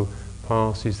flow,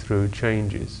 passes through,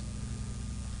 changes,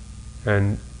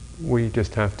 and we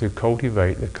just have to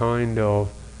cultivate the kind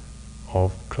of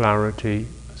clarity,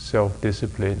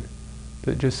 self-discipline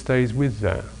that just stays with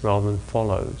that rather than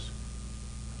follows.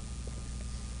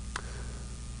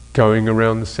 Going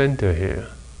around the center here,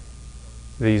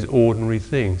 these ordinary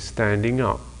things, standing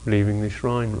up, leaving the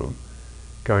shrine room,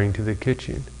 going to the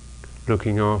kitchen,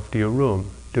 looking after your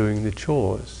room, doing the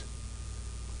chores.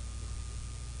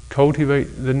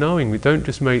 Cultivate the knowing. We don't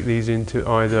just make these into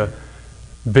either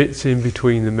bits in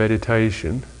between the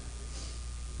meditation.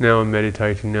 Now I'm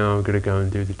meditating, now I'm going to go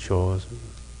and do the chores.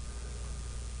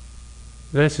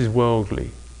 This is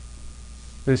worldly.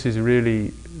 This is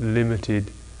really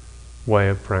limited way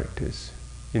of practice.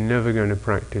 You're never going to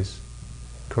practice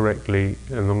correctly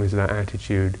as long as that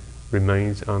attitude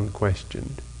remains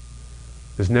unquestioned.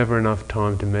 There's never enough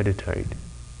time to meditate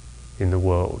in the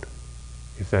world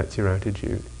if that's your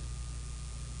attitude.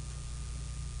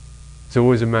 It's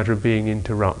always a matter of being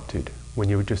interrupted when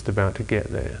you're just about to get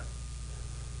there.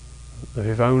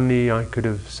 If only I could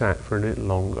have sat for a little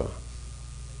longer.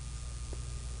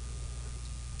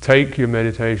 Take your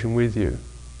meditation with you.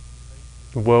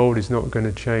 The world is not going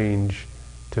to change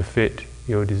to fit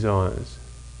your desires.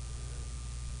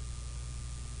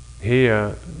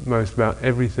 Here, most about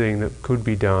everything that could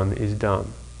be done is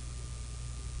done.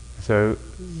 So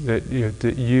that you have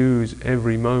to use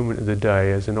every moment of the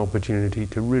day as an opportunity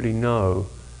to really know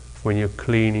when you're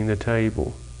cleaning the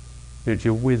table that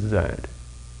you're with that.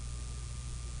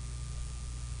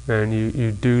 And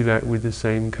you do that with the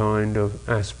same kind of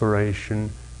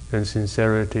aspiration and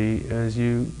sincerity as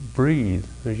you breathe,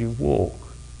 as you walk,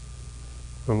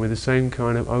 and with the same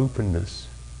kind of openness.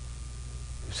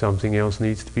 If something else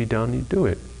needs to be done, you do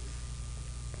it.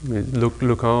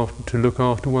 Look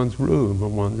after one's room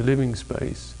and one's living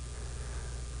space.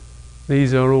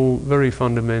 These are all very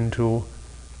fundamental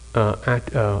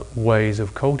ways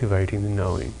of cultivating the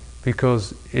knowing,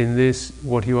 because in this,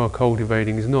 what you are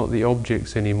cultivating is not the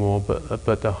objects anymore,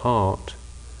 but the heart.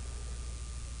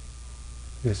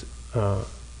 This,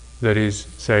 that is,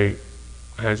 say,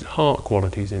 has heart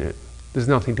qualities in it. There's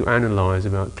nothing to analyze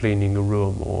about cleaning a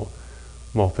room or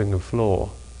mopping a floor,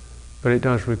 but it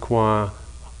does require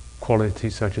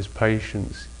qualities such as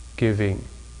patience, giving,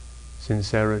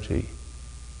 sincerity,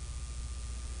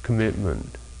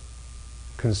 commitment,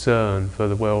 concern for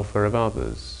the welfare of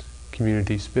others,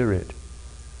 community spirit.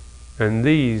 And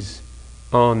these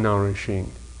are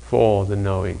nourishing for the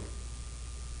knowing,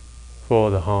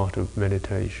 for the heart of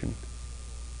meditation.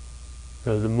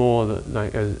 So the more that,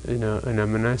 like in a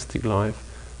monastic life,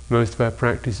 most of our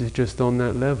practice is just on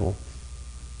that level.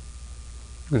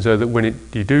 And so that when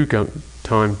you do go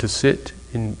time to sit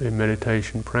in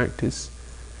meditation practice,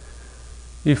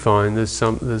 you find there's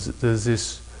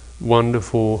this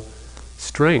wonderful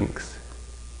strength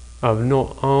of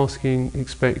not asking,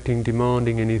 expecting,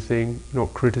 demanding anything,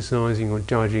 not criticizing or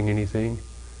judging anything,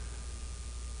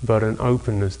 but an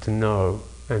openness to know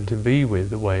and to be with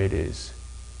the way it is.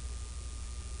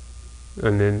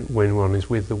 And then when one is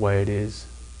with the way it is,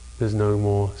 there's no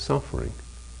more suffering.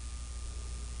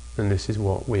 And this is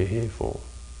what we're here for.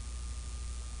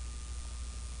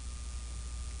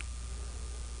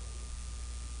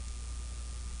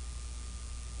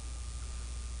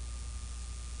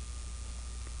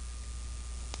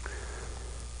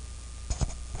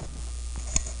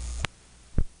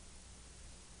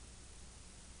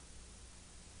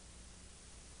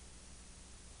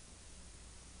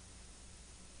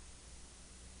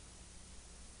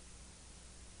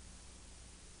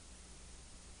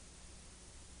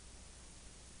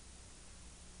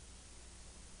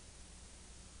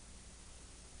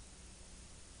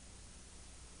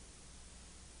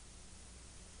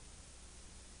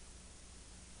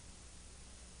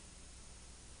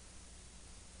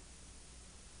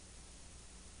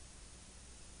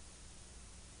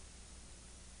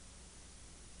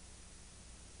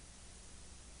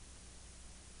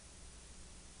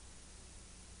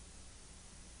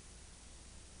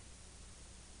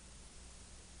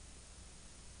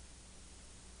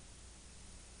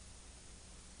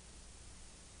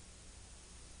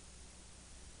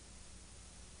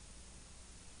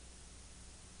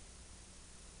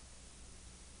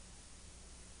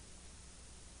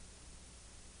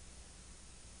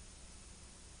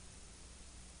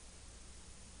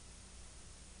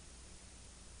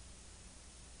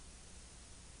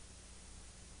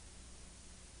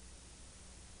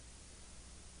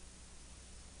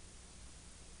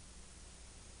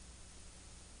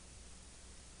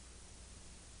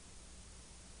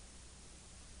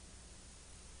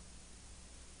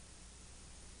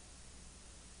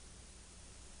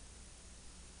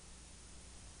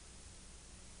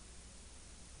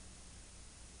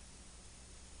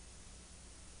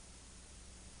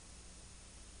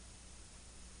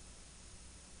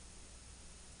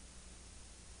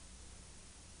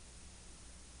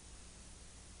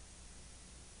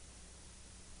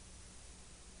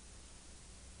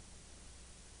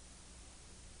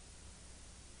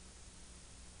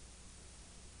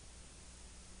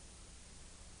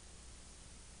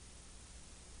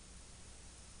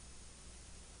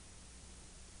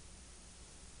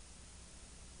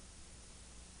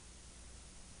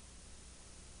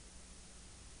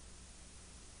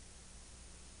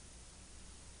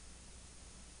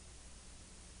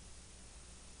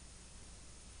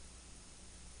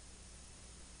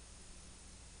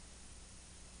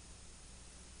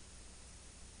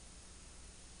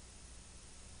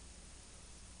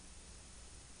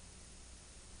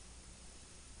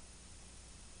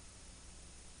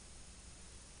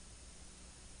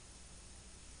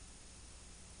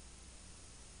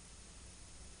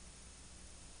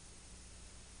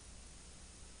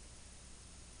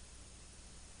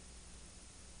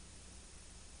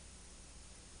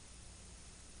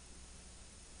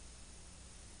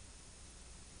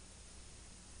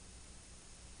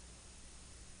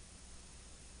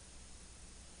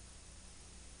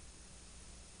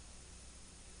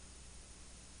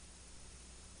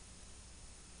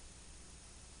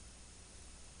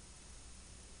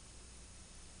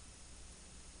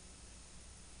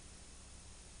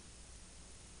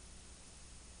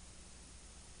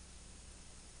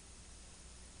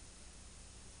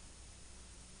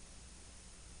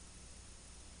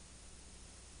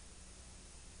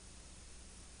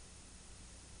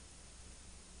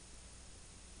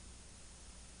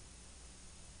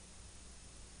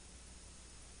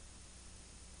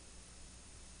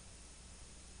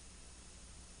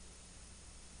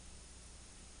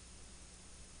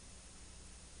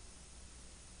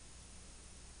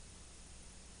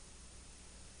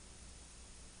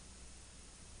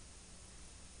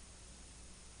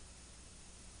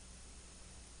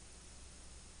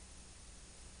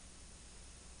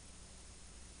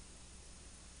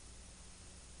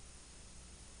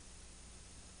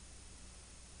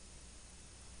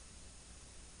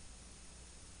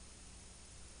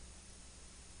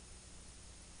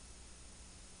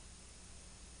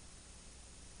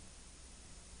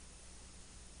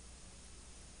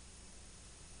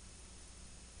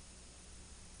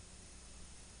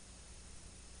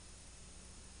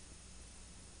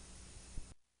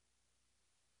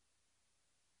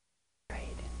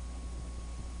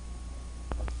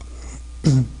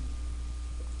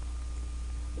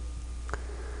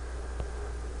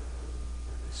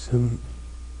 Some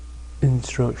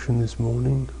instruction this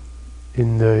morning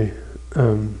in the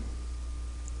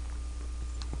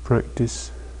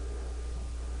practice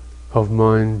of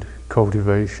mind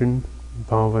cultivation,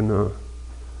 bhavana,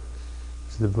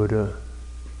 as the Buddha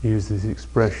used this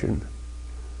expression.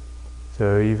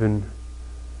 So even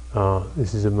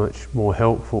this is a much more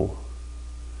helpful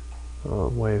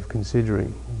way of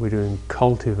considering. We're doing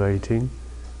cultivating,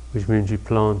 which means you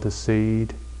plant a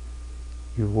seed,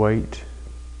 you wait,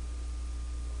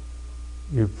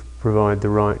 you provide the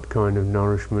right kind of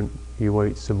nourishment, you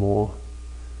wait some more,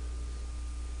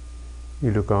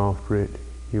 you look after it,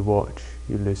 you watch,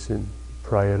 you listen,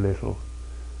 pray a little,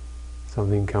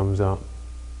 something comes up,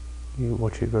 you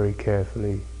watch it very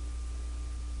carefully,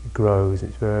 it grows,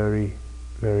 it's very,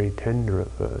 very tender at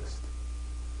first,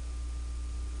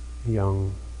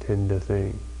 young, tender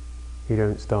thing. You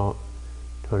don't start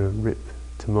trying to rip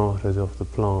tomatoes off the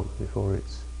plant before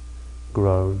it's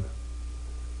grown.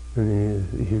 And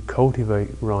if you cultivate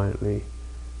rightly,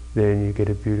 then you get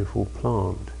a beautiful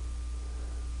plant.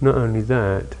 Not only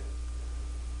that,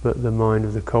 but the mind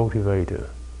of the cultivator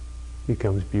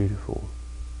becomes beautiful,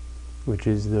 which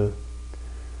is the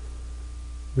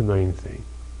main thing.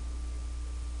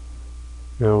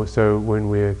 Now, so when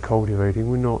we're cultivating,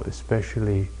 we're not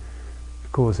especially,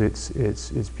 of course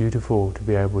it's beautiful to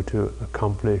be able to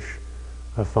accomplish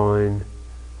a fine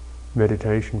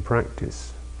meditation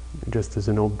practice, just as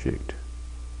an object,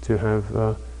 to have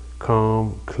a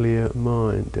calm, clear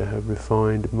mind, to have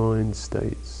refined mind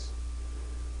states,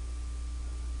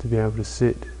 to be able to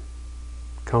sit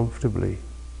comfortably,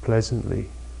 pleasantly,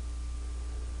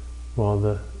 while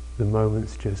the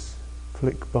moments just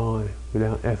flick by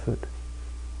without effort.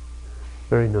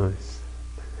 Very nice.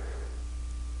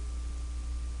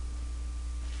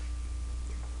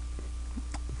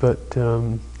 But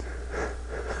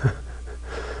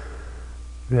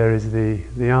there is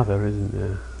the other, isn't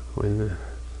there? When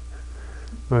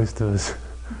most of us,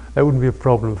 that wouldn't be a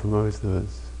problem for most of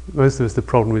us. Most of us, the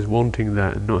problem is wanting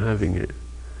that and not having it.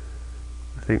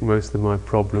 I think most of my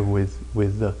problem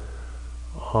with the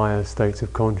higher states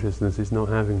of consciousness is not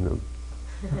having them.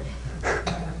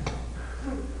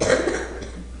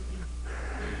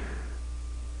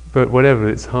 But whatever,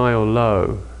 it's high or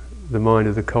low, the mind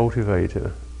of the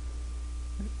cultivator,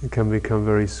 it can become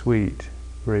very sweet,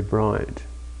 very bright,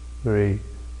 very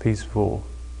peaceful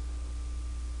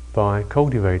by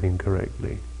cultivating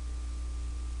correctly.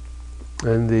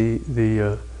 And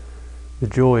the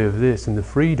joy of this and the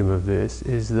freedom of this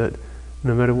is that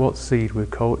no matter what seed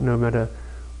no matter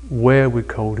where we're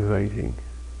cultivating,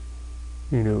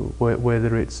 you know,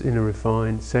 whether it's in a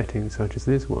refined setting such as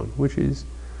this one, which is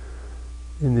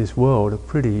in this world a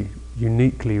pretty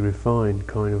uniquely refined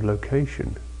kind of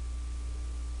location.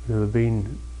 I've never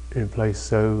been in a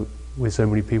place with so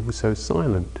many people so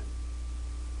silent.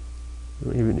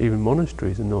 Even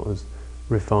monasteries are not as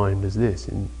refined as this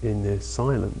in their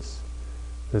silence.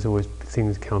 There's always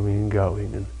things coming and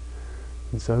going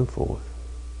and so forth.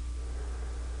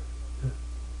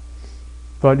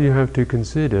 But you have to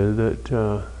consider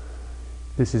that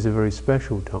this is a very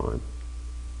special time,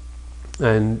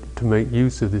 and to make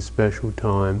use of this special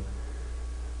time,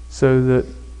 so that,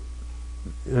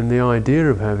 and the idea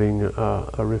of having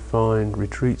a refined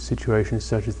retreat situation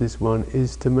such as this one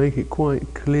is to make it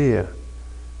quite clear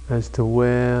as to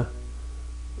where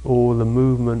all the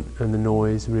movement and the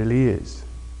noise really is,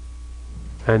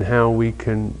 and how we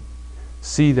can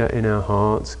see that in our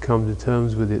hearts, come to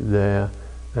terms with it there,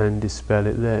 and dispel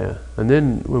it there. And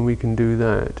then when we can do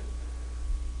that,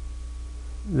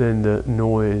 then the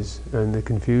noise and the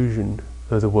confusion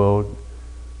of the world,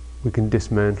 we can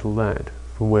dismantle that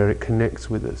from where it connects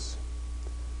with us.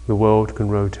 The world can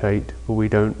rotate, but we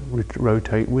don't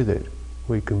rotate with it.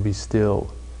 We can be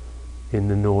still in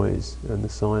the noise and the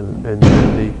silence and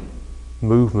the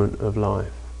movement of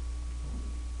life.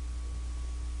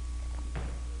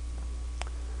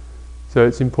 So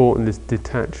it's important, this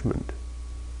detachment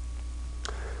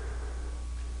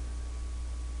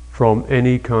from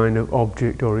any kind of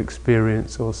object or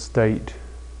experience or state,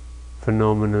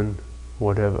 phenomenon,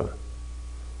 whatever.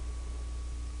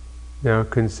 Now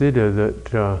consider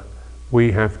that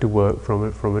we have to work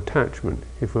from attachment.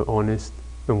 If we're honest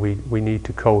and we need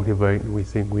to cultivate and we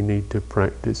think we need to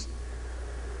practice,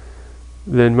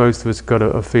 then most of us got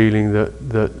a feeling that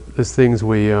there's things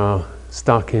we are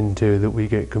stuck into, that we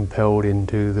get compelled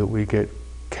into, that we get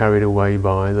carried away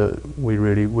by, that we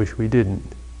really wish we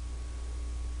didn't.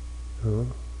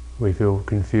 We feel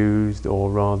confused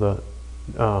or rather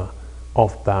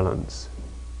off balance.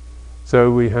 So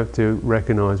we have to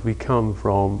recognize we come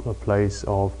from a place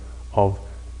of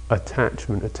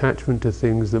attachment to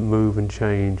things that move and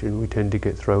change, and we tend to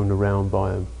get thrown around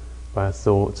by them, by our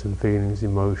thoughts and feelings,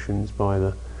 emotions, by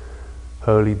the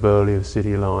hurly-burly of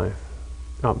city life.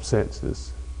 Upsets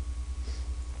us.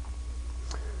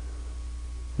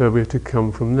 So we have to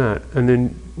come from that, and then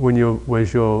when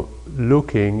you're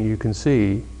looking, you can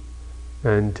see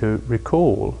and to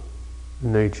recall the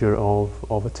nature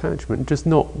of attachment, just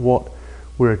not what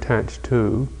we're attached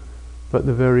to, but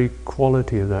the very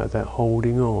quality of that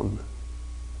holding on.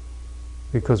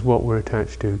 Because what we're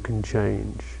attached to can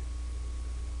change.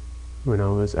 When I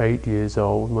was 8 years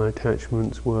old, my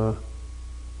attachments were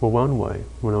one way.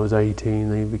 When I was 18,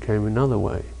 they became another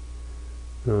way.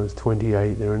 When I was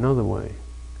 28, they're another way.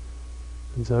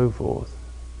 And so forth.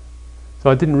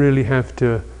 So I didn't really have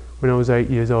to, when I was 8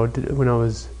 years old,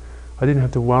 I didn't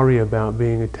have to worry about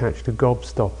being attached to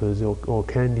gobstoppers or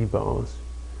candy bars,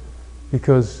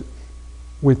 because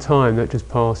with time that just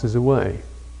passes away.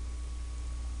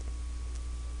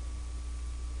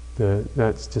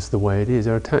 That's just the way it is.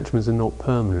 Our attachments are not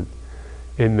permanent.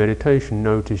 In meditation,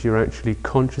 notice you're actually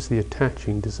consciously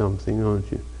attaching to something,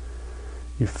 aren't you?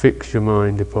 You fix your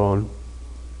mind upon,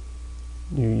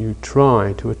 you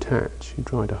try to attach, you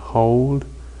try to hold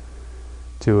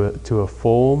to a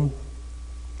form,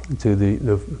 to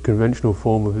the conventional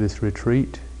form of this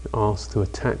retreat. You're asked to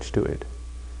attach to it.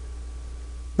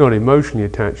 Not emotionally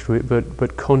attached to it,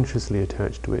 but consciously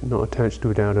attached to it. Not attached to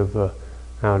it out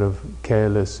of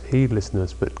careless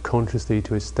heedlessness, but consciously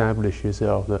to establish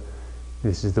yourself that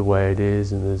this is the way it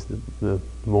is, and there's the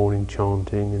morning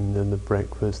chanting, and then the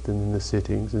breakfast, and then the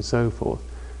sittings, and so forth.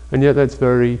 And yet that's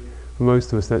for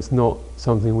most of us, that's not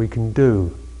something we can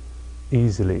do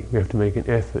easily. We have to make an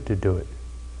effort to do it.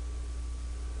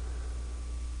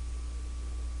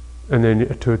 And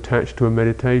then to attach to a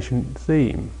meditation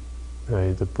theme,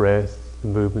 the breath, the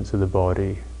movements of the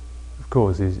body, of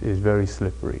course, is very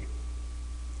slippery.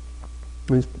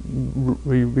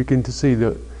 We begin to see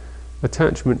that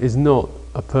attachment is not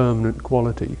a permanent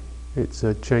quality. It's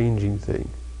a changing thing,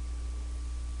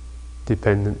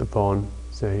 dependent upon,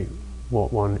 say,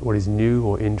 what is new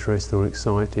or interesting or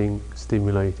exciting,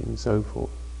 stimulating, and so forth.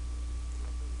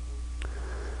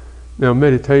 Now,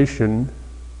 meditation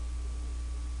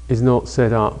is not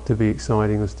set up to be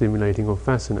exciting or stimulating or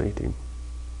fascinating.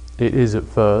 It is at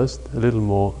first a little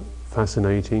more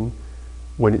fascinating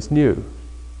when it's new,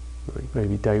 like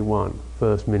maybe day one,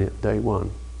 first minute, day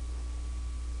one,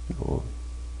 or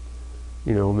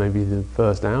maybe the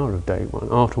first hour of day one.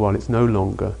 After a while, it's no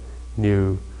longer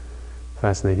new,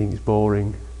 fascinating, it's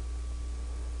boring,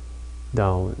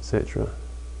 dull, etc.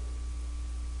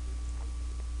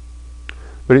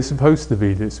 But it's supposed to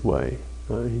be this way.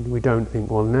 We don't think,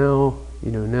 well, now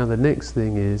the next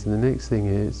thing is, and the next thing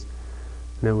is,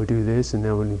 now we'll do this, and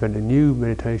now we'll invent a new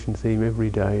meditation theme every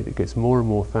day that gets more and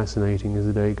more fascinating as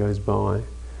the day goes by.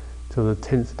 Till the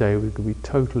 10th day we could be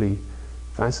totally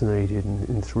fascinated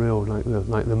and thrilled, like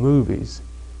the movies.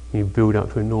 You build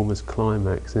up to an enormous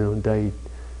climax, and on day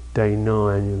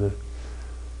 9,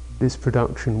 this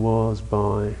production was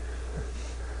by,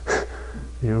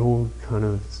 you're all kind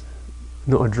of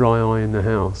not a dry eye in the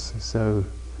house, so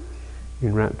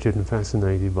enraptured and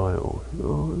fascinated by it all.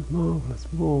 Oh, it's marvellous,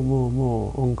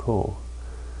 more, encore.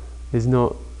 It's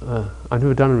not, I've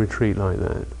never done a retreat like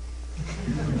that.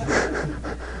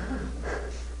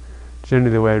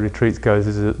 Generally the way retreats goes,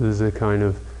 there's a kind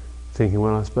of thinking,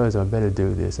 well, I suppose I better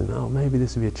do this, and maybe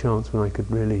this would be a chance when I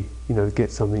could really, get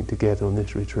something together on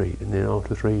this retreat, and then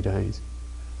after 3 days,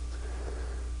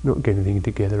 not get anything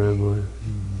together, am I?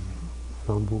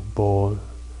 Fumble, bore,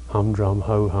 humdrum,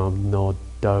 ho-hum, nod,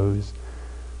 doze,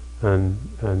 and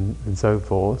so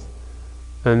forth.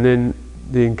 And then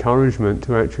the encouragement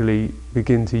to actually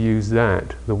begin to use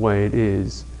that, the way it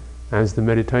is, as the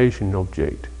meditation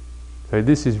object. So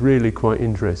this is really quite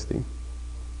interesting,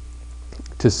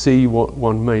 to see what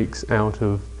one makes out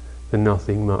of the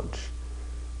nothing much,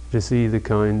 to see the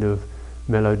kind of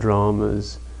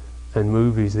melodramas and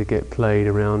movies that get played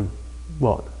around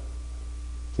what?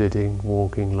 Sitting,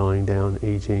 walking, lying down,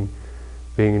 eating,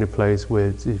 being in a place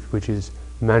which is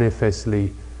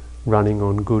manifestly running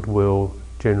on goodwill,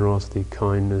 generosity,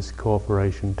 kindness,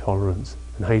 cooperation, tolerance,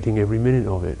 and hating every minute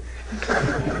of it.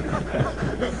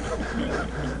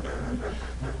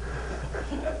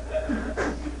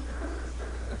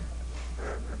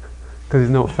 Because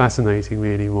it's not fascinating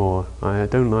me anymore. I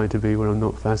don't like to be when I'm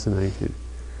not fascinated.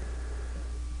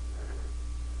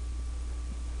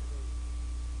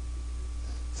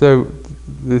 So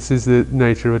this is the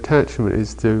nature of attachment,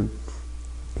 is to,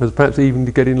 because perhaps even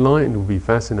to get enlightened would be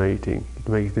fascinating.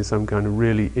 to make you into some kind of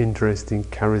really interesting,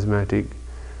 charismatic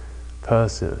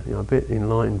person. I bet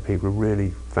enlightened people are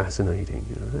really fascinating.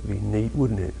 That'd be neat,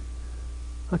 wouldn't it?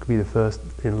 I could be the first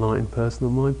enlightened person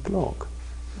on my block.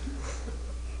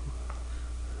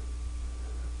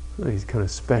 It's kind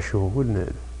of special, wouldn't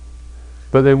it?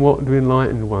 But then what do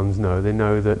enlightened ones know? They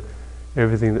know that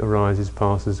everything that arises,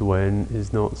 passes away, and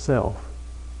is not self.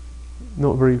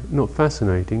 Not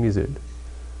fascinating, is it?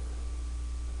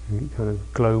 Kind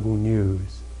of global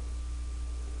news.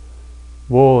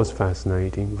 War's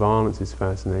fascinating, violence is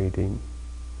fascinating,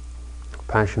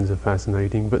 passions are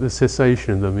fascinating, but the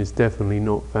cessation of them is definitely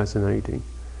not fascinating.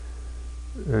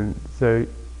 And so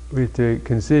we have to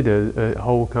consider a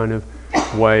whole kind of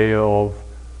way of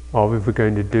if we're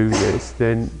going to do this,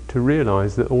 then to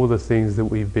realise that all the things that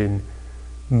we've been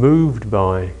moved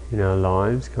by in our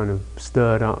lives, kind of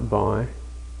stirred up by,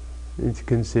 and to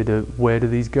consider where do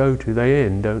these go to? They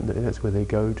end, don't they? That's where they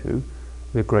go to.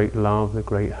 The great love, the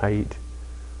great hate,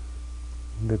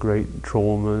 the great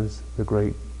traumas, the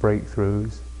great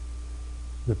breakthroughs,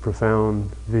 the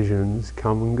profound visions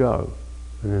come and go.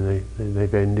 And then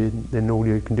they've ended, then all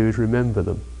you can do is remember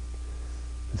them.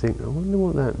 And think, I wonder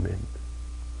what that meant.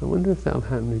 I wonder if that'll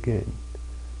happen again.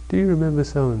 Do you remember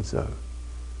so-and-so?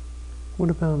 What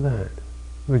about that?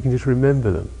 We can just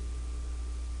remember them.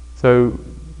 So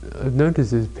I've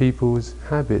noticed that people's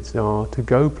habits are to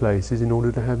go places in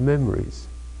order to have memories.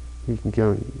 You can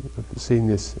go, I've seen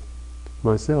this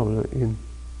myself in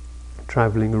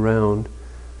travelling around,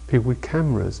 people with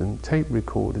cameras and tape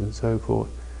recorders and so forth.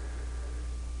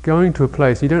 Going to a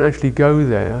place, you don't actually go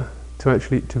there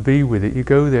to be with it, you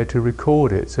go there to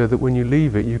record it so that when you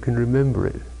leave it you can remember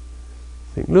it.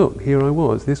 Think, look, here I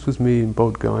was, this was me in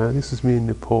Bodh Gaya, this was me in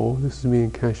Nepal, this was me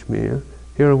in Kashmir,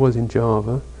 here I was in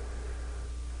Java.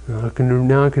 Now I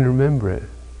can remember it.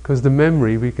 Because the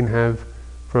memory we can have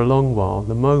for a long while,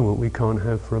 the moment we can't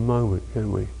have for a moment,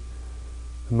 can we?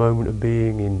 The moment of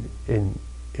being in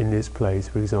this place,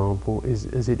 for example, is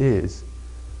as it is.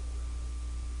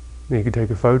 You could take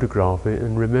a photograph of it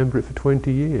and remember it for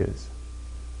 20 years.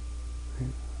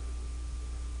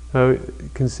 So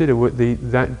consider what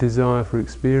that desire for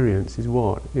experience is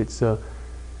what? It's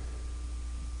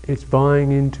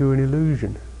buying into an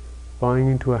illusion, buying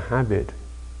into a habit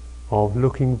of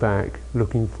looking back,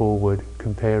 looking forward,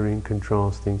 comparing,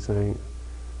 contrasting, saying,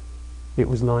 it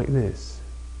was like this,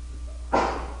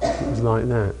 it was like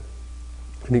that.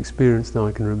 An experience that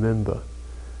I can remember.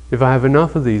 If I have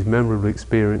enough of these memorable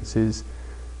experiences,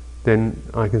 then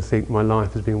I can think my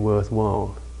life has been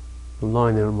worthwhile. I'm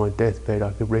lying there on my deathbed,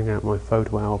 I could bring out my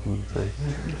photo album and say,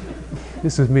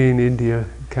 this is me in India,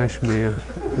 Kashmir,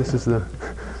 this is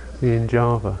me in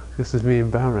Java, this is me in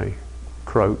Barre,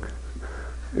 Croak.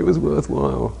 It was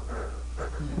worthwhile.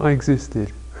 I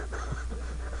existed.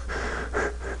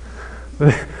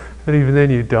 And even then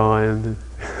you die, and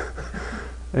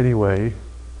anyway.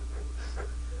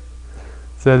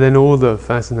 So then all the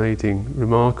fascinating,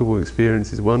 remarkable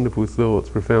experiences, wonderful thoughts,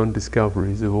 profound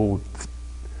discoveries are all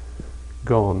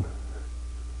gone.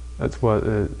 That's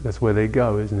where they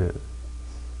go, isn't it?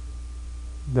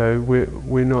 Though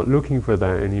we're not looking for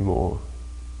that anymore.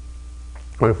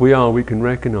 Or if we are, we can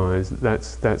recognise that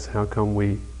that's how come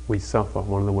we suffer,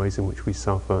 one of the ways in which we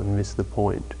suffer and miss the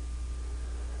point.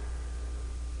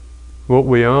 What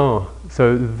we are,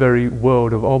 so the very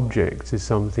world of objects is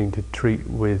something to treat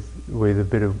with a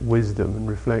bit of wisdom and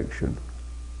reflection.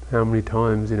 How many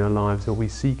times in our lives are we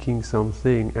seeking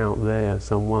something out there,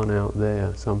 someone out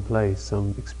there, some place,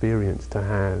 some experience to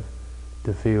have,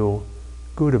 to feel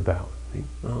good about? Think,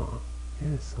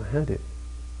 yes, I had it.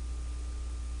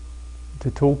 To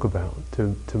talk about,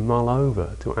 to mull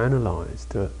over, to analyse,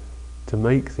 to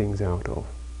make things out of.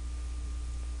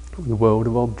 The world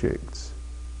of objects.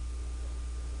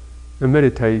 And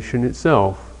meditation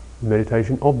itself,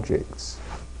 meditation objects,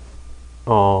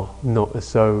 are not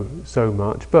so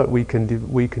much, but we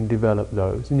can develop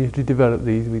those, and you have to develop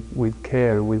these with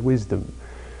care and with wisdom.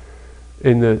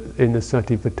 In the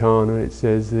Satipatthana it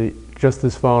says that just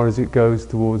as far as it goes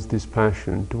towards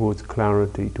dispassion, towards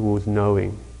clarity, towards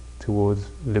knowing, towards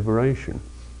liberation.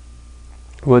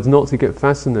 Well, it's not to get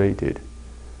fascinated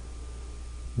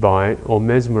by it, or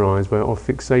mesmerised by it, or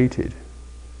fixated.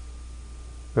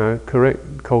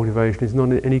 Correct cultivation is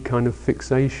not any kind of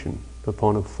fixation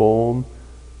upon a form,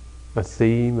 a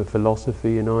theme, a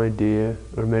philosophy, an idea,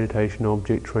 or a meditation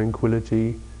object,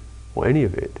 tranquility, or any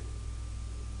of it.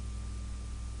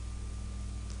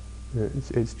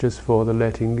 It's just for the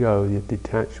letting go, the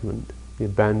detachment, the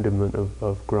abandonment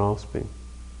of grasping.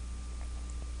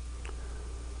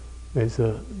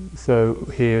 So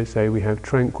here, say, we have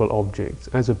tranquil objects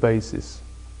as a basis.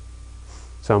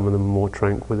 Some of them are more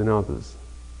tranquil than others.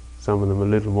 Some of them are a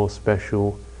little more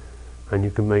special and you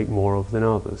can make more of than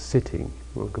others. Sitting,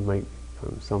 one can make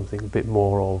something a bit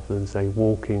more of than, say,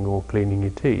 walking or cleaning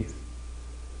your teeth,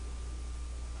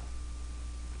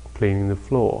 cleaning the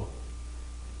floor.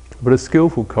 But a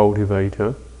skillful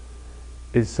cultivator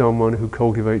is someone who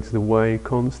cultivates the way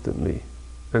constantly,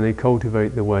 and they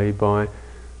cultivate the way by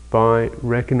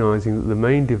recognizing that the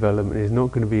main development is not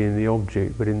going to be in the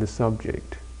object but in the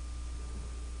subject,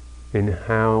 in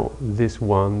how this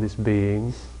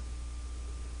being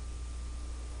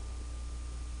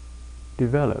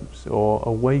develops or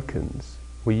awakens.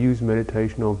 We use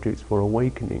meditation objects for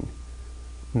awakening,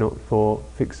 not for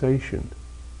fixation,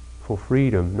 for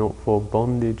freedom, not for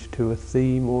bondage to a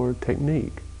theme or a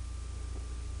technique.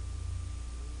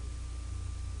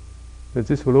 But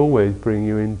this will always bring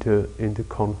you into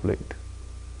conflict.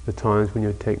 The times when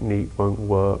your technique won't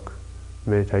work,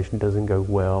 meditation doesn't go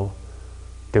well,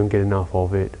 you don't get enough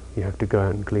of it, you have to go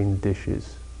out and clean the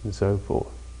dishes, and so forth.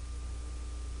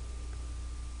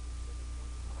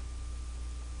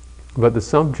 But the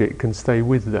subject can stay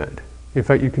with that. In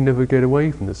fact, you can never get away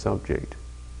from the subject.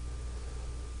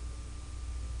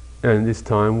 And this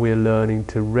time we're learning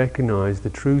to recognize the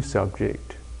true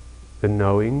subject, the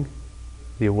knowing,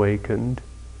 the awakened,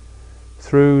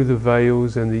 through the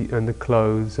veils and the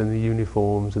clothes and the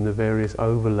uniforms and the various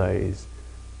overlays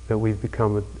that we've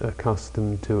become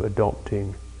accustomed to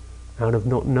adopting out of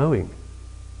not knowing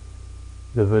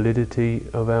the validity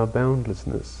of our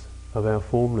boundlessness, of our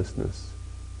formlessness,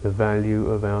 the value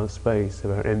of our space, of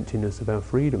our emptiness, of our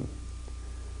freedom.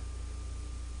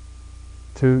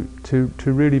 To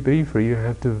really be free, you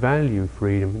have to value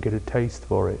freedom and get a taste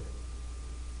for it.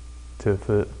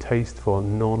 Taste for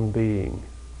non-being,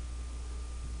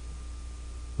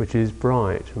 which is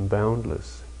bright and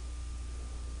boundless.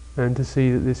 And to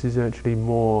see that this is actually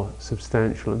more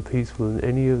substantial and peaceful than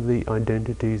any of the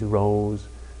identities, roles,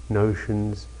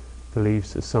 notions,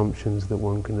 beliefs, assumptions that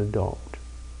one can adopt.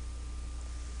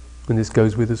 And this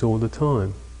goes with us all the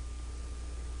time.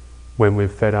 When we're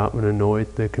fed up and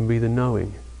annoyed, there can be the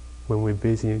knowing. When we're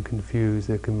busy and confused,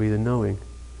 there can be the knowing.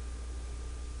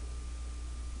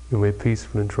 When we're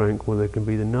peaceful and tranquil, there can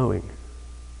be the knowing.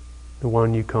 The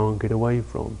one you can't get away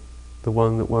from. The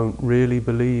one that won't really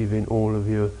believe in all of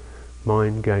your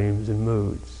mind games and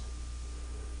moods.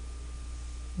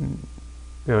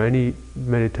 Now, any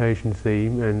meditation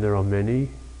theme, and there are many,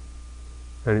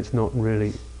 and it's not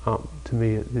really up to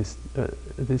me at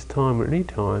this time or any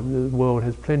time. The world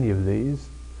has plenty of these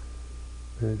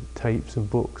tapes and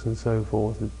books and so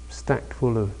forth, stacked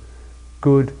full of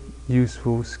good,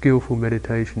 useful, skillful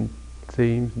meditation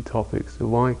themes and topics. So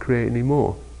why create any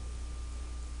more?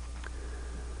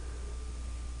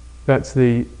 That's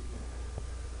the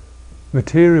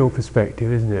material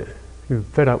perspective, isn't it? You're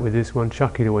fed up with this one,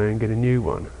 chuck it away and get a new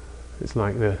one. It's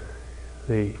like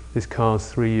this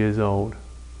car's 3 years old,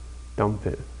 dump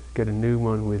it, get a new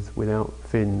one without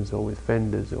fins or with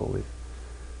fenders or with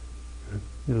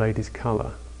the latest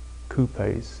colour,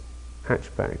 coupes,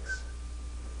 hatchbacks.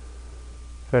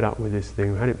 Fed up with this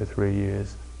thing, had it for 3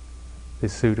 years,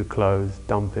 this suit of clothes,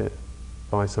 dump it,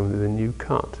 buy something with a new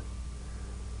cut.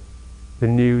 The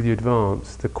new, the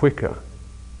advanced, the quicker,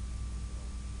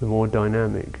 the more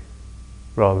dynamic,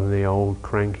 rather than the old,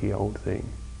 cranky old thing.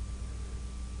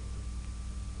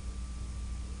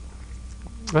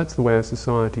 That's the way our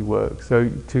society works. So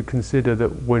to consider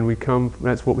that when we come,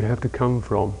 that's what we have to come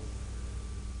from,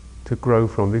 to grow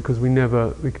from, because we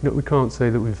can't say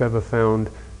that we've ever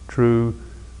found true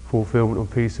fulfillment or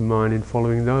peace of mind in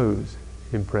following those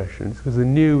impressions, because the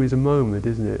new is a moment,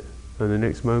 isn't it? And the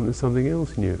next moment is something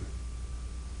else new.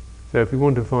 So if we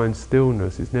want to find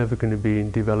stillness, it's never going to be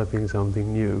in developing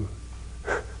something new.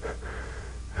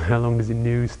 How long does it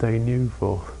new stay new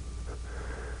for?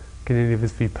 Can any of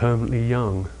us be permanently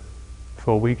young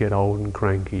before we get old and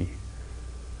cranky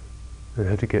and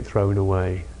have to get thrown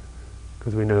away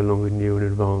because we're no longer new and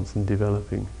advanced and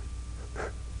developing?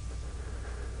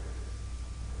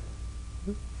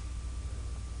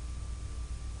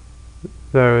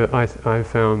 So I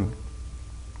found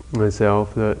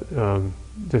myself that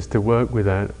just to work with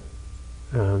that,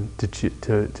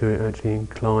 to actually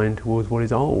incline towards what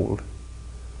is old.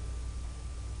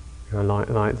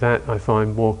 Like that I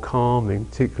find more calming,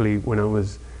 particularly when I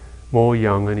was more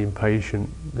young and impatient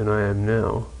than I am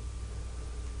now.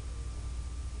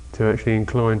 To actually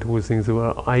incline towards things that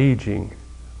were aging,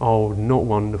 old, not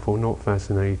wonderful, not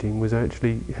fascinating, was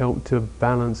actually helped to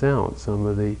balance out some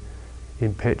of the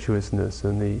impetuousness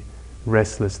and the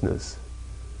restlessness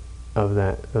of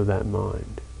that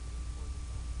mind.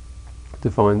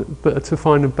 To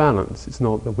find a balance. It's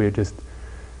not that we're just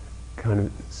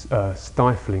kind of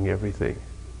stifling everything,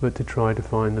 but to try to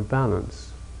find the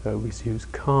balance. So we use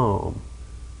calm,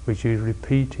 we use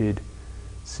repeated,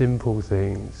 simple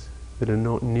things that are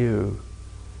not new.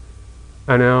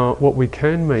 And what we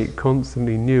can make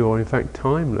constantly new, or in fact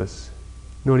timeless,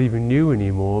 not even new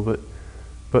anymore,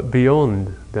 but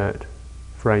beyond that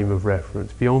frame of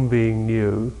reference, beyond being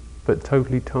new, but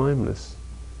totally timeless,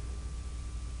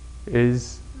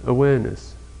 is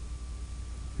awareness.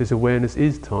 This awareness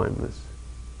is timeless.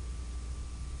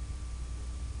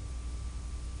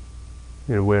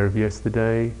 You're aware of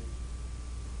yesterday,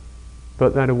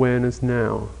 but that awareness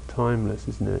now, timeless,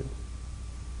 isn't it?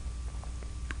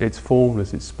 It's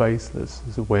formless, it's spaceless.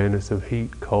 It's awareness of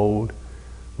heat, cold,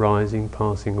 rising,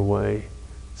 passing away,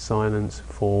 silence,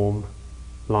 form,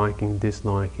 liking,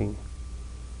 disliking.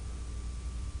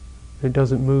 It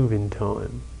doesn't move in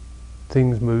time.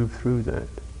 Things move through that.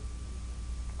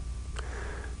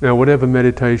 Now, whatever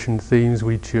meditation themes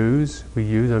we choose,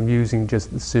 I'm using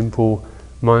just the simple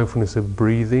mindfulness of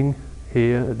breathing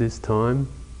here at this time,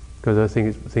 because I think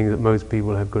it's the thing that most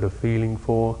people have got a feeling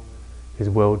for, is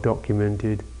well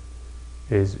documented,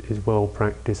 is well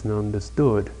practiced and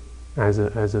understood as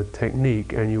a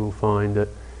technique. And you will find that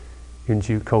once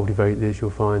you cultivate this,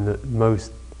 you'll find that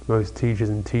most teachers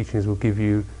and teachings will give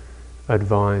you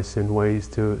advice and ways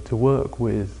to work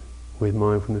with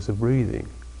mindfulness of breathing,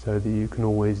 so that you can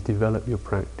always develop your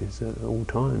practice at all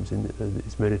times in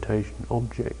this meditation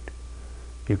object.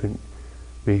 You can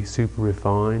be super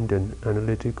refined and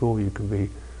analytical, you can be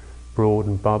broad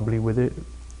and bubbly with it,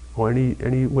 or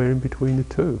anywhere in between the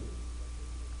two.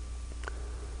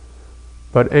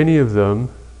 But any of them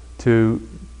to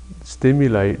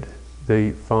stimulate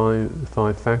the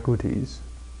five faculties,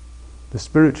 the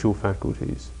spiritual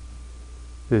faculties.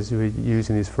 We're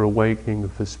using this for awakening,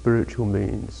 for spiritual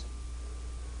means.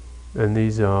 And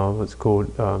these are what's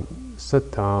called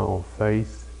saddha, or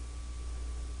faith,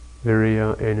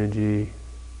 virya, energy,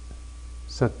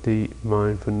 sati,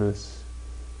 mindfulness,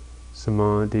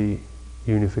 samadhi,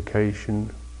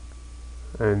 unification,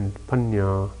 and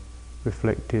panya,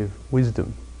 reflective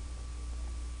wisdom.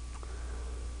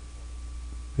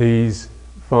 These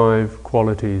five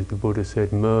qualities, the Buddha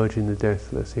said, merge in the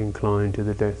deathless, incline to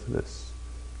the deathless,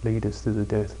 lead us to the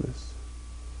deathless.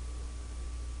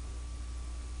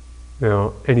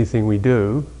 Now, anything we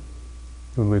do,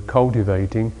 when we're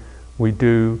cultivating, we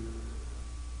do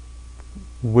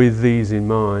with these in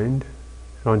mind,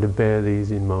 trying to bear these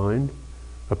in mind,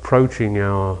 approaching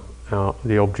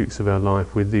the objects of our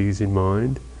life with these in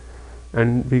mind,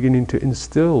 and beginning to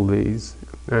instill these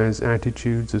as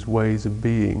attitudes, as ways of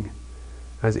being,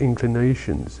 as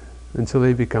inclinations, until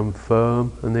they become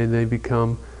firm, and then they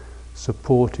become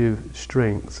supportive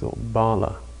strengths, or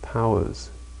bala,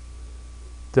 powers,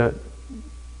 that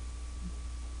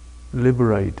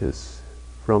liberate us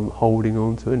from holding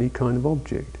on to any kind of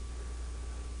object.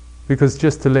 Because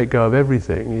just to let go of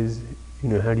everything is,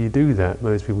 how do you do that?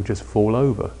 Most people just fall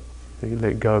over. You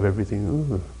let go of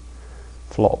everything,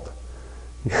 flop.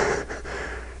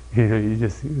 You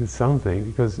just something,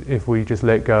 because if we just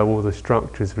let go of all the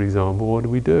structures, for example, what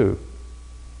do?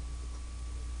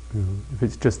 If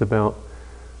it's just about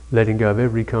letting go of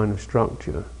every kind of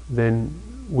structure, then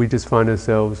we just find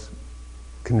ourselves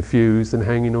confused and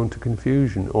hanging on to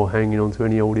confusion, or hanging on to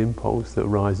any old impulse that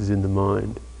arises in the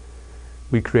mind.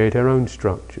 We create our own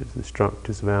structures, the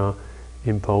structures of our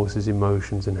impulses,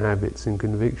 emotions and habits and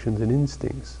convictions and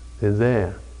instincts. They're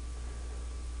there.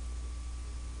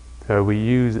 So we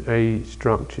use a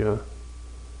structure,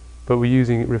 but we're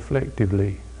using it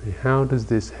reflectively. How does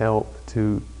this help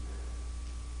to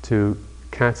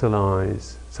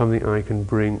catalyze something I can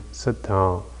bring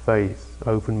saddha, faith,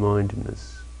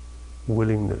 open-mindedness,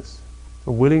 willingness.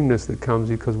 A willingness that comes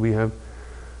because we have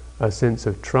a sense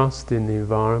of trust in the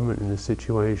environment, in the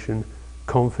situation,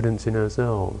 confidence in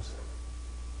ourselves.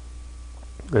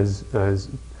 As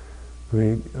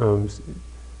we we're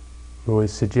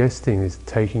always suggesting, is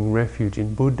taking refuge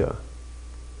in Buddha.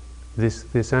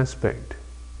 This aspect,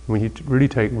 when you really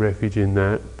take refuge in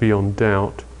that, beyond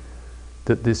doubt,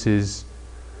 that this is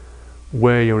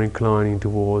where you're inclining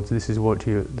towards. This is what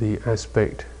the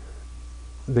aspect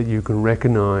that you can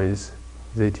recognize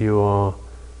that you are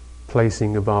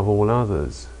placing above all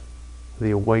others,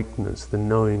 the awakeness, the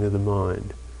knowing of the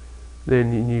mind.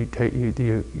 Then you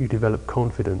develop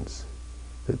confidence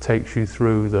that takes you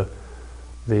through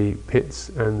the pits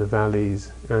and the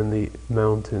valleys and the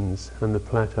mountains and the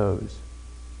plateaus,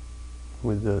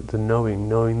 with the knowing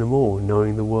them all,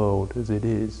 knowing the world as it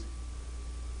is.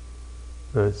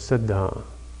 Saddha.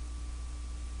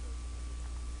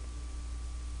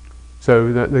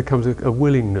 So that there comes a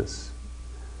willingness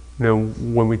Now,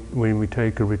 when we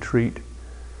take a retreat,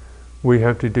 we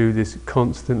have to do this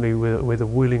constantly with a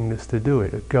willingness to do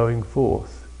it, a going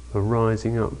forth, a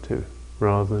rising up to,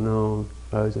 rather than, oh,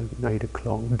 at 8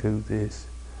 o'clock do this,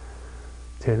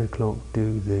 10 o'clock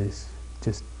do this,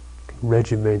 just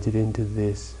regimented into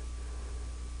this.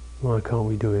 Why can't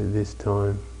we do it this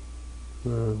time?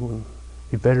 Well, it'd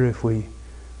be better if we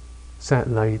sat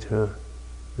later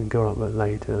and got up at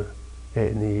later,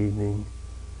 ate in the evening,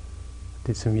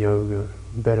 did some yoga,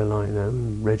 better like that,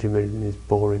 regimented in this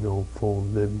boring old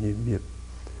form.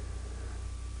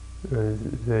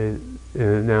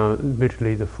 Now,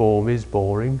 admittedly, the form is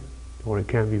boring, or it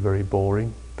can be very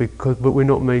boring, but we're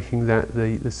not making that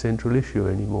the central issue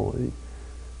anymore.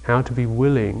 How to be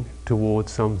willing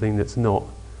towards something that's not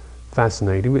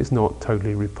fascinating, but it's not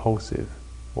totally repulsive,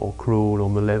 or cruel, or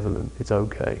malevolent. It's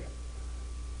okay.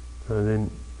 And then,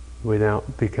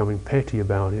 without becoming petty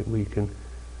about it, we can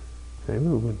say,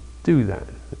 well, we'll do that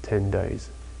for 10 days,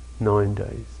 9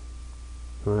 days,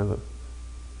 whatever.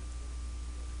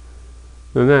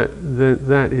 And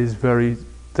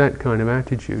that kind of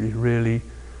attitude is really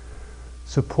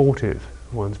supportive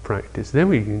of one's practice.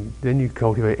 Then you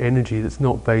cultivate energy that's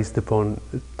not based upon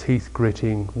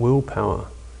teeth-gritting willpower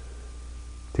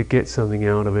to get something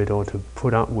out of it, or to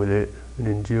put up with it and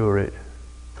endure it,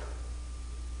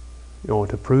 or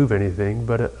to prove anything,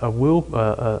 but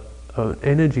an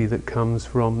energy that comes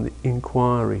from the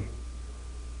inquiry.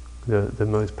 The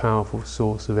most powerful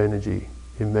source of energy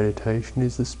in meditation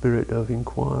is the spirit of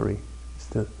inquiry. It's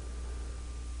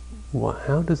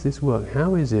how does this work?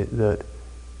 How is it that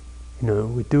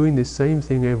we're doing this same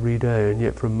thing every day, and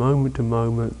yet from moment to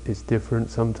moment it's different.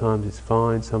 Sometimes it's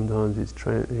fine, sometimes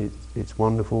it's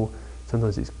wonderful,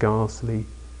 sometimes it's ghastly.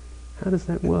 How does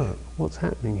that work? What's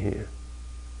happening here?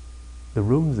 The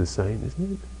room's the same,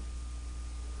 isn't it?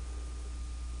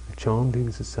 The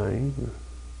chanting's the same. The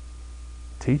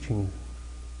teaching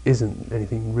isn't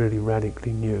anything really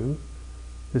radically new.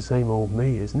 The same old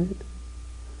me, isn't it?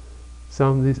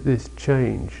 This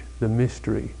change, the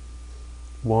mystery,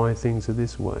 why things are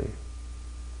this way,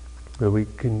 where we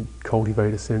can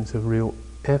cultivate a sense of real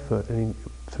effort and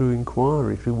through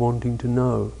inquiry, through wanting to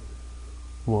know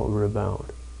what we're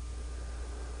about.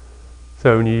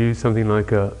 So when you use something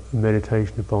like a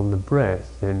meditation upon the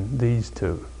breath, then these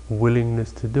two,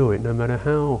 willingness to do it, no matter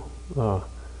how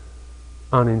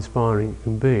uninspiring it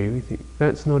can be, we think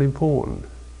that's not important.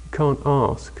 You can't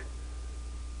ask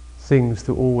things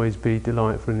to always be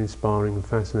delightful and inspiring and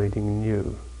fascinating and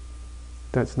new.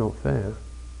 That's not fair.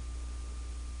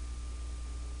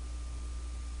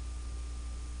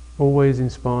 Always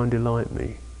inspire and delight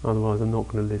me, otherwise I'm not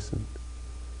going to listen.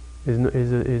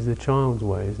 Is the child's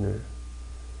way, isn't it?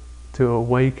 To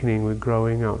awakening with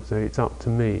growing up, so it's up to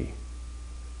me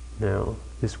now,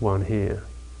 this one here,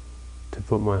 to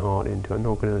put my heart into. I'm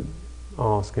not going to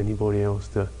ask anybody else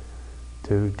to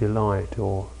delight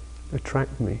or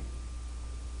attract me.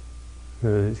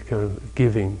 This kind of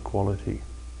giving quality.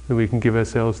 And we can give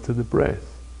ourselves to the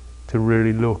breath, to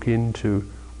really look into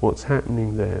what's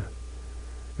happening there.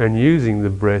 And using the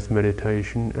breath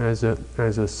meditation as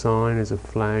a sign, as a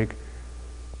flag,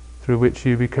 through which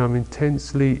you become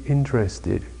intensely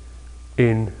interested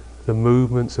in the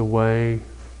movements away,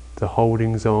 the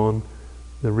holdings on,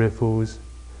 the ripples,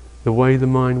 the way the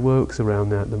mind works around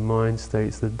that, the mind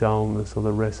states, the dullness or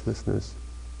the restlessness.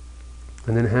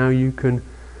 And then how you can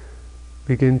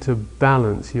begin to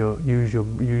balance use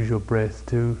your breath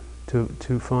to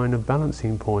find a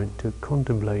balancing point, to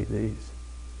contemplate these.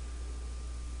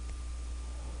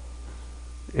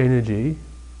 Energy,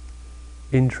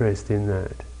 interest in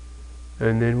that.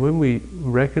 And then when we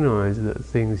recognize that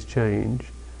things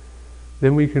change,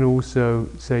 then we can also,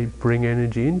 say, bring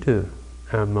energy into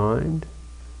our mind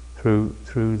through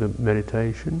the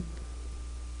meditation,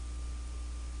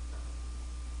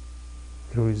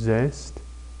 through zest,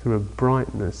 through a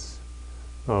brightness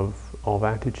of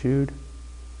attitude,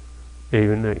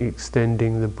 even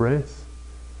extending the breath,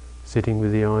 sitting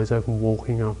with the eyes open,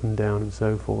 walking up and down and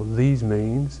so forth. These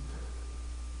means,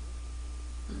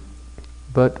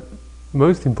 but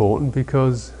most important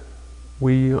because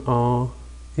we are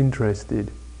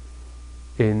interested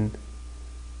in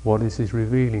what this is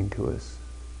revealing to us.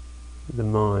 The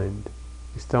mind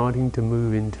is starting to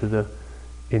move into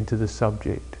the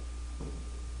subject,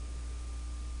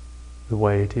 the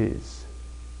way it is.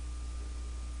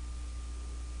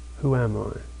 Who am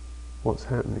I? What's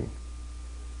happening?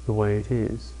 The way it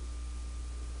is.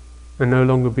 And no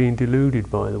longer being deluded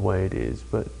by the way it is,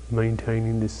 but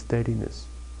maintaining this steadiness.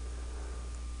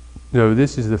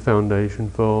 This is the foundation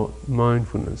for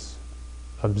mindfulness,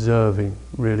 observing,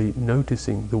 really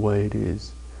noticing the way it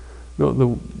is.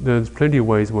 There's plenty of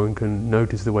ways one can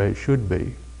notice the way it should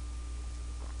be,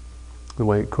 the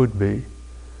way it could be,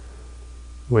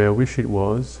 the way I wish it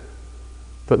was,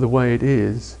 but the way it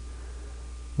is,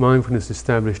 mindfulness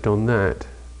established on that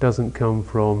doesn't come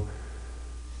from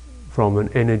an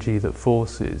energy that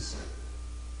forces,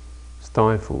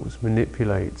 stifles,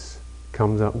 manipulates,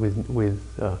 comes up with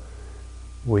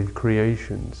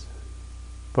creations,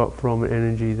 but from an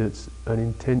energy that's an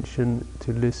intention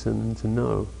to listen and to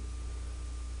know.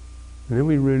 And then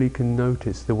we really can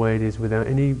notice the way it is without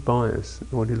any bias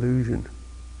or delusion.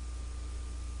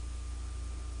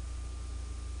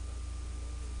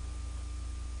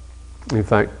 In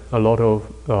fact, a lot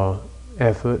of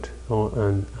effort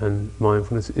and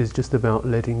mindfulness is just about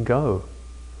letting go.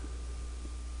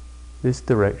 This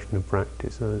direction of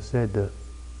practice, as I said, that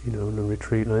in a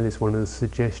retreat like this, one of the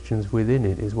suggestions within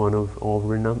it is one of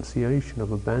renunciation,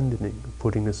 of abandoning, of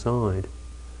putting aside.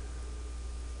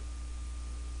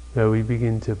 So we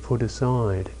begin to put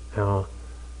aside our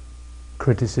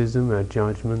criticism, our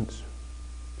judgments,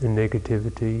 the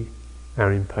negativity,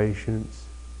 our impatience,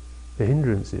 the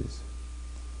hindrances,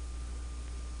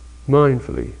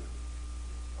 mindfully.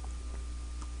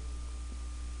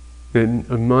 Then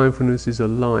mindfulness is a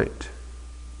light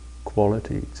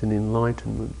quality, it's an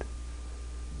enlightenment,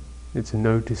 it's a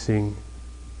noticing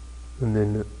and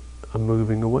then a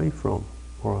moving away from,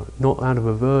 or not out of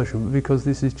aversion, but because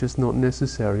this is just not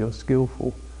necessary or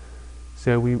skillful.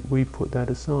 So we put that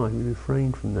aside, we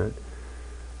refrain from that.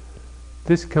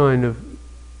 This kind of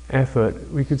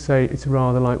effort, we could say it's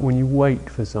rather like when you wait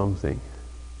for something,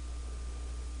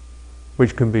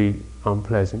 which can be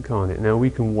unpleasant, can't it? Now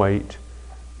we can wait,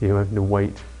 you have to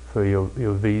wait for your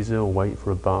visa or wait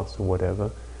for a bus or whatever,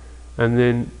 and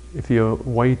then if you're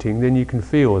waiting, then you can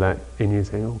feel that in you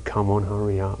saying, oh come on,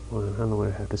 hurry up, how long do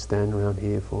I have to stand around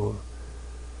here for?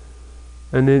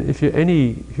 And then if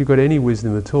you've got any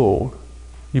wisdom at all,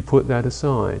 you put that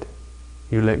aside,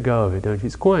 you let go of it, don't you?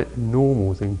 It's quite a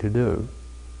normal thing to do.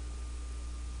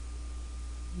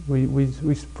 We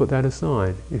put that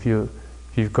aside. If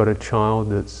you've got a child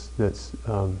that's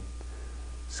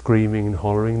screaming and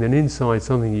hollering, then inside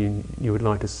something you would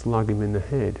like to slug him in the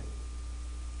head.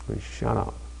 Shut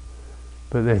up.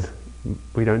 But then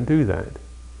we don't do that.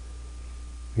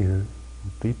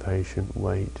 Be patient,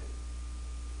 wait.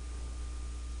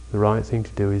 The right thing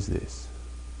to do is this.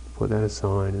 Put that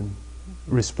aside and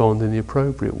respond in the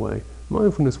appropriate way.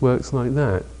 Mindfulness works like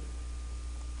that.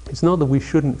 It's not that we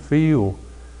shouldn't feel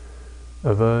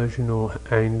aversion or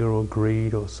anger or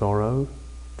greed or sorrow,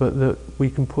 but that we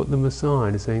can put them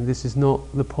aside and saying this is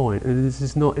not the point, and this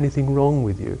is not anything wrong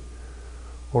with you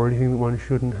or anything that one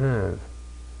shouldn't have.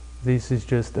 This is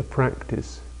just a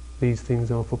practice. These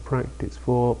things are for practice,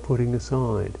 for putting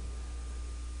aside,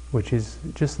 which is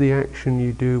just the action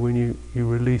you do when you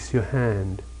release your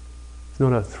hand. It's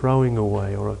not a throwing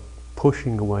away or a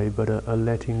pushing away, but a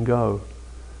letting go.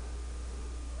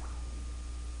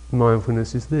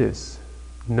 Mindfulness is this,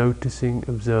 noticing,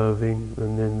 observing,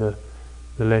 and then the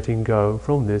letting go.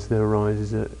 From this there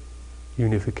arises a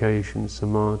unification,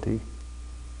 samadhi,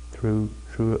 through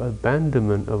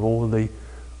abandonment of all the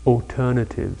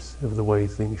alternatives of the way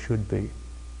things should be.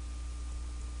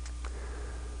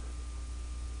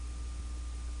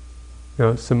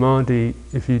 Now, samadhi,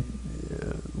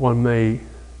 one may,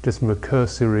 just from a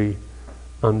cursory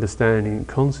understanding,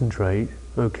 concentrate.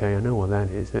 Okay, I know what that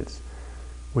is. It's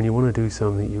when you want to do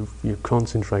something, you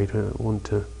concentrate. Want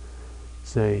to,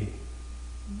 say,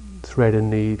 thread a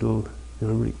needle.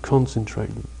 Really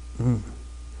concentrate.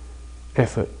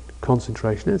 Effort,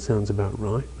 concentration. That sounds about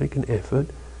right. Make an effort,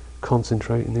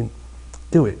 concentrate, and then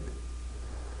do it.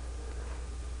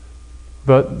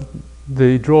 But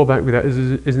the drawback with that is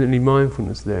isn't any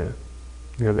mindfulness there.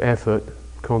 You have effort,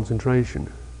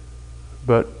 concentration,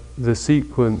 but the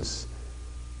sequence,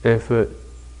 effort,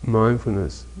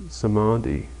 mindfulness,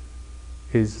 samadhi,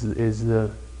 is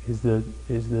the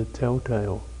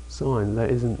telltale sign.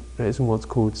 That isn't what's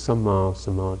called samma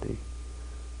samadhi.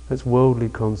 That's worldly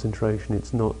concentration.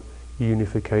 It's not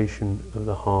unification of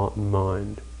the heart and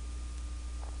mind,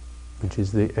 which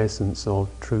is the essence of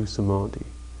true samadhi.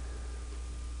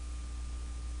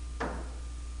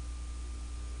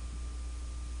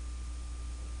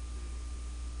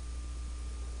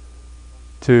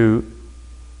 To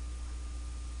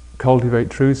cultivate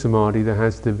true samadhi, there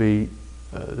has to be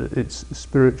it's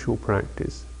spiritual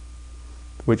practice,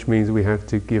 which means we have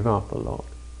to give up a lot.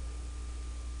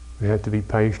 We have to be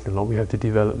patient a lot. We have to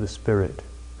develop the spirit.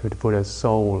 We have to put our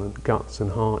soul and guts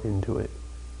and heart into it,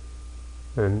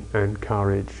 and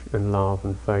courage and love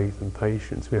and faith and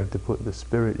patience. We have to put the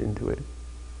spirit into it.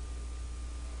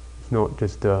 It's not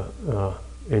just a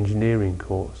engineering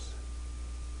course,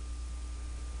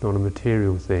 not a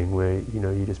material thing where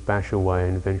you just bash away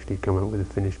and eventually come up with a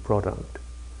finished product.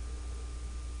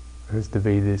 There has to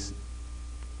be this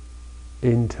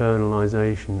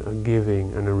internalization, a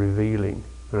giving and a revealing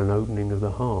and an opening of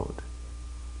the heart.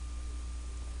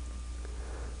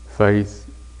 Faith,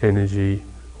 energy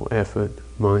or effort,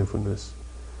 mindfulness,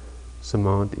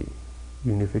 samadhi,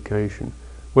 unification.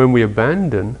 When we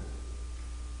abandon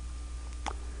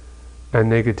our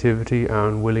negativity, our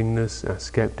unwillingness, our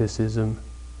skepticism,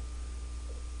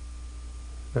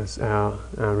 that's our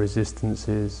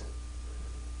resistances,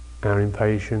 our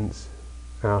impatience,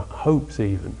 our hopes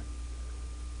even,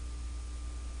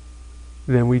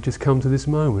 then we just come to this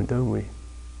moment, don't we?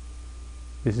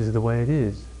 This is the way it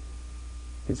is.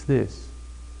 It's this.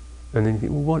 And then you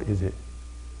think, well, what is it?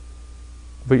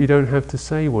 But you don't have to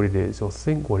say what it is or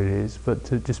think what it is, but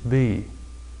to just be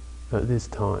at this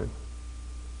time.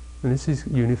 And this is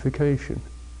unification.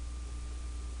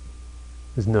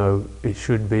 There's no, it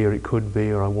should be or it could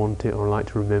be or I want it or I like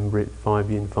to remember it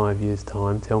in 5 years'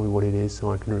 time. Tell me what it is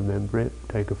so I can remember it.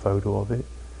 Take a photo of it.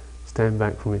 Stand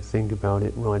back from it, think about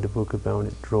it, write a book about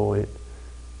it, draw it.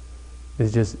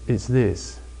 It's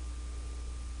this.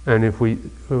 And if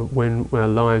when our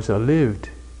lives are lived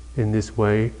in this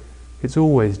way, it's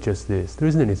always just this. There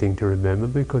isn't anything to remember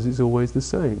because it's always the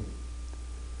same.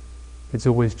 It's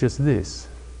always just this.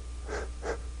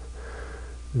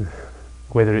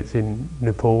 Whether it's in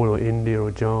Nepal or India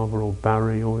or Java or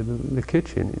Bari or the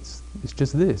kitchen, it's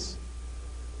just this.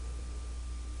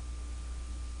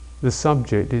 The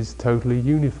subject is totally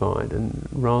unified, and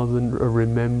rather than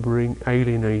remembering,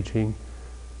 alienating,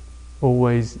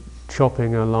 always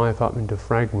chopping our life up into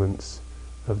fragments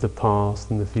of the past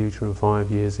and the future and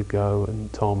 5 years ago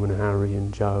and Tom and Harry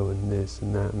and Joe and this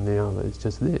and that and the other, it's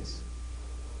just this.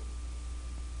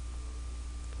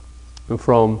 And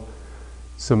from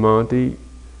samadhi,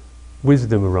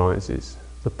 wisdom arises,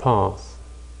 the path.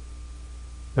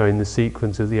 Now in the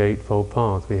sequence of the Eightfold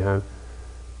Path we have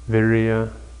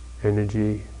virya,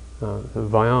 energy,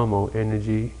 vayamo,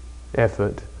 energy,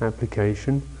 effort,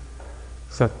 application,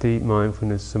 sati,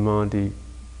 mindfulness, samadhi,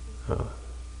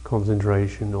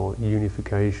 concentration or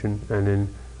unification, and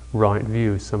then right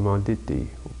view, samadhi,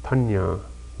 panya,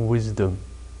 wisdom.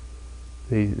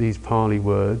 These Pali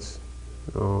words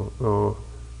are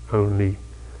only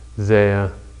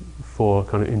there for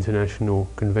kind of international,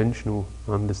 conventional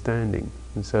understanding,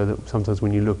 and so that sometimes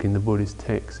when you look in the Buddhist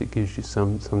text it gives you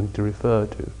something to refer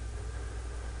to.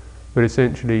 But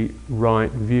essentially,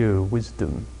 right view,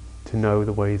 wisdom, to know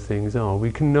the way things are.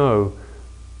 We can know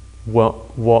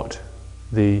what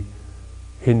the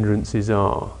hindrances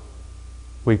are.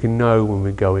 We can know when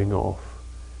we're going off.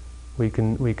 We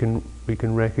can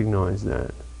recognize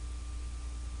that,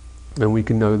 and we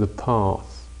can know the path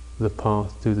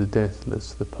to the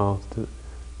deathless, the path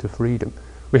to freedom.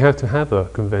 We have to have a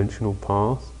conventional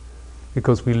path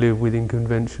because we live within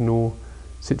conventional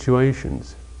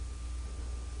situations.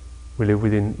 We live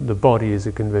within, the body is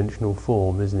a conventional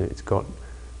form, isn't it? It's got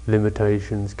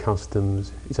limitations,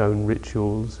 customs, its own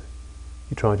rituals.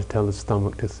 You try to tell the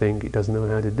stomach to think, it doesn't know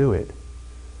how to do it.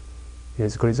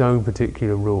 It's got its own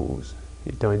particular rules.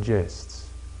 It digests.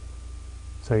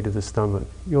 Say to the stomach,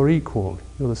 you're equal,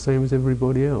 you're the same as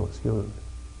everybody else. You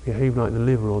behave like the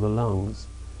liver or the lungs.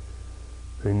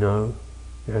 And no,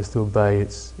 it has to obey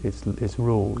its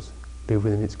rules, live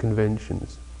within its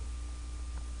conventions.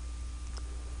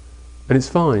 And it's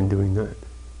fine doing that.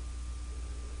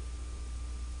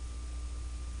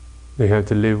 They have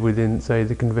to live within, say,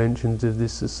 the conventions of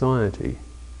this society.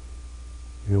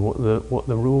 You know, what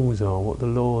the rules are, what the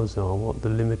laws are, what the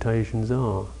limitations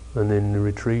are. And then the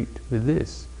retreat with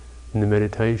this. In the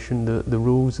meditation, the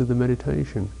rules of the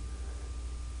meditation.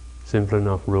 Simple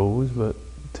enough rules, but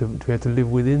to have to live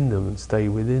within them and stay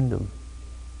within them.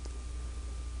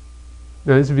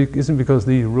 Now this isn't because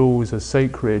these rules are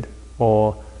sacred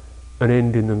or an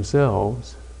end in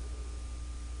themselves,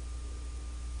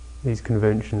 these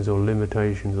conventions or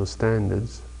limitations or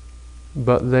standards,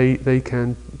 but they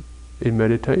can, in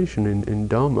meditation, in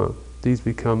Dharma, these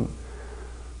become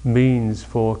means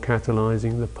for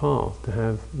catalyzing the path, to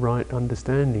have right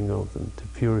understanding of them, to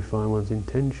purify one's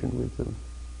intention with them,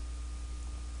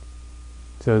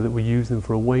 so that we use them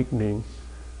for awakening,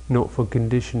 not for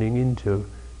conditioning into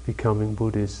becoming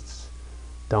Buddhists,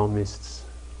 Dharmists,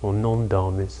 or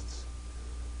non-Dharmists,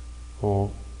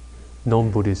 or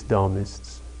non-Buddhist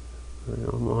Dharmists.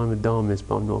 I'm a Dharmist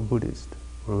but I'm not a Buddhist,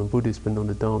 or I'm a Buddhist but not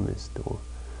a Dharmist, or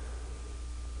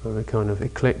I'm a kind of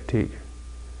eclectic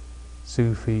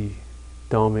Sufi,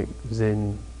 Dharmic,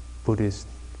 Zen, Buddhist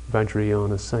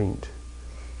Vajrayana saint,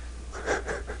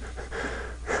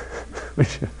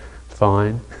 which are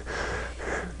fine.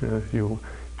 If you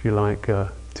like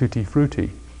tutti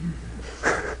frutti,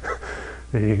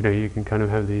 then you can kind of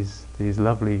have these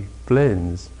lovely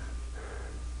blends.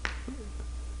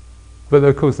 But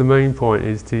of course, the main point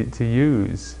is to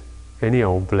use any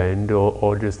old blend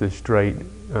or just a straight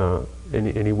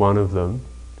any one of them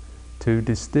to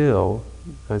distill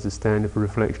as a standard for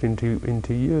reflection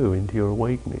into your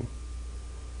awakening.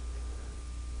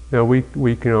 Now we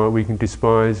can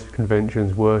despise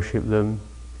conventions, worship them,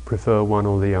 prefer one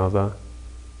or the other,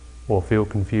 or feel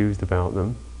confused about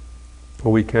them,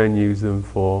 or we can use them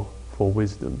for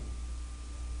wisdom.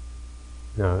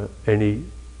 Now,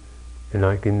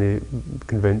 like in the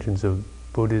conventions of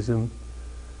Buddhism,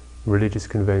 religious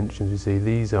conventions, you see,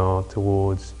 these are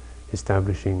towards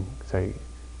establishing, say,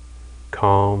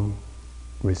 calm,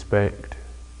 respect,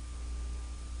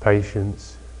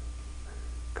 patience,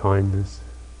 kindness,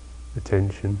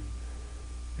 attention,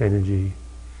 energy,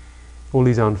 all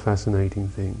these unfascinating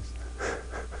things.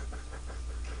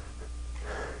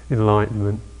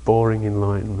 Enlightenment, boring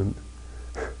enlightenment,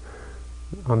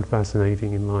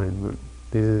 unfascinating enlightenment.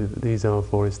 These are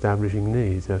for establishing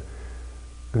needs. And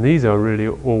these are really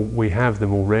all, we have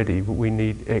them already, but we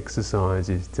need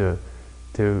exercises to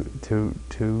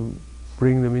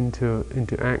bring them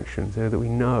into action so that we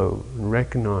know and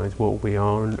recognize what we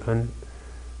are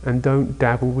and don't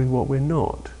dabble with what we're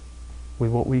not,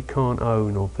 with what we can't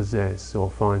own or possess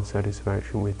or find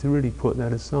satisfaction with, to really put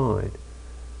that aside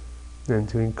and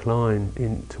to incline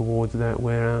towards that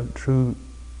where our true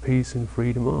peace and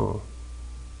freedom are.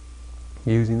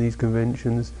 Using these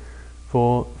conventions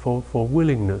for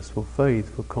willingness, for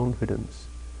faith, for confidence,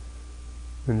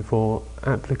 and for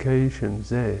application,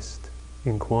 zest,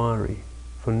 inquiry,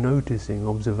 for noticing,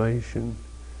 observation,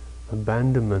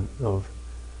 abandonment of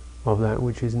that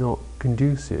which is not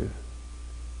conducive,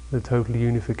 the total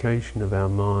unification of our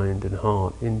mind and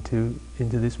heart into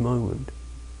this moment,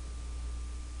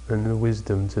 and the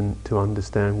wisdom to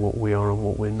understand what we are and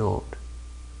what we're not.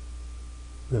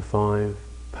 The 5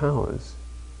 powers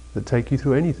that take you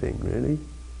through anything, really.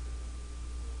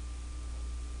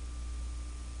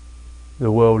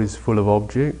 The world is full of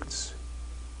objects,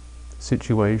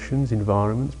 situations,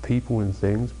 environments, people and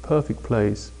things, perfect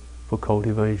place for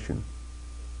cultivation.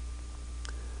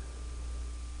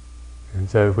 And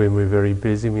so when we're very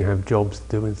busy, we have jobs to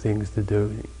do and things to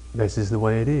do, this is the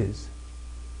way it is.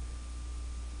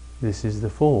 This is the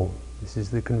form, this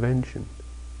is the convention.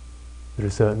 There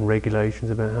are certain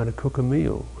regulations about how to cook a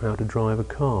meal, how to drive a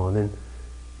car, and then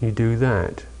you do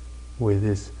that with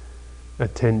this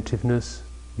attentiveness,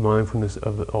 mindfulness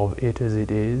of it as it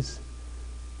is,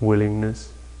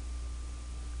 willingness,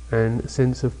 and a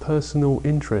sense of personal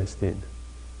interest in.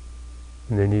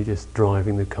 And then you're just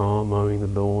driving the car, mowing the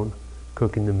lawn,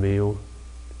 cooking the meal,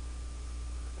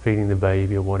 feeding the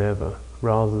baby or whatever,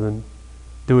 rather than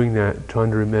doing that,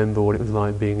 trying to remember what it was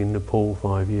like being in Nepal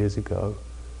 5 years ago,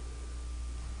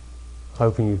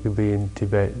 hoping you could be in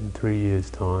Tibet in 3 years'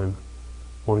 time,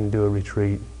 wanting to do a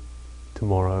retreat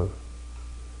tomorrow,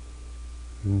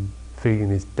 and feeding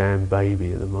this damn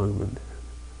baby at the moment.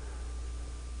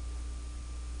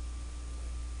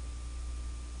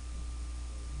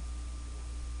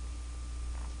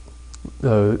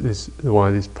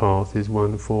 Why this path is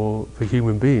one for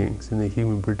human beings in the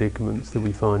human predicaments that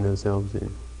we find ourselves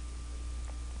in.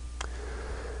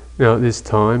 Now at this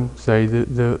time, say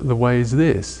the way is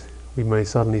this. We may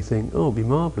suddenly think, oh, it'd be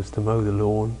marvellous to mow the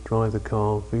lawn, drive the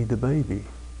car, feed the baby.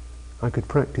 I could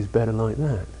practice better like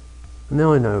that. And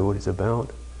now I know what it's about.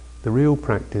 The real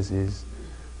practice is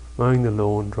mowing the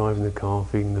lawn, driving the car,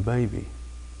 feeding the baby.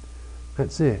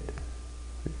 That's it.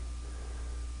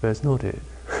 That's not it.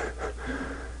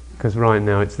 Because right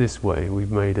now it's this way.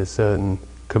 We've made a certain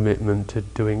commitment to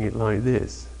doing it like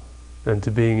this, and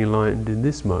to being enlightened in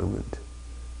this moment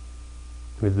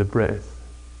with the breath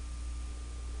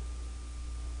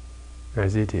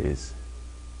as it is,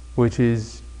 which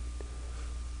is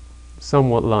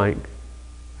somewhat like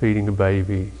feeding a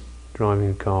baby,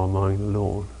 driving a car, mowing the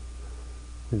lawn.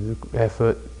 There's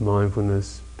effort,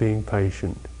 mindfulness, being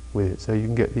patient with it, so you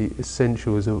can get the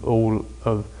essentials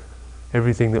of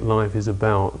everything that life is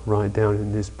about right down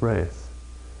in this breath.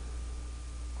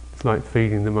 It's like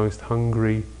feeding the most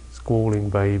hungry, squalling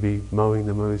baby, mowing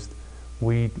the most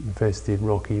weed-infested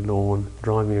rocky lawn,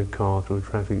 driving a car through a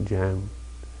traffic jam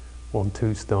on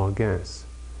 2-star gas.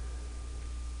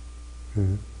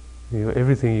 You know,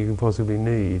 everything you can possibly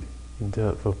need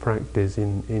for practice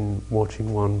in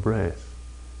watching one breath,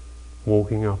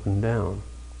 walking up and down.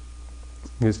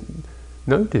 Because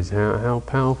notice how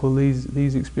powerful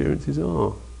these experiences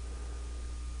are.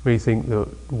 We think that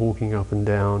walking up and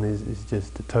down is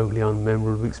just a totally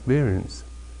unmemorable experience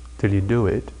till you do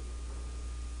it,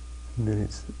 and then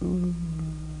it's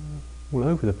all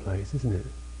over the place, isn't it?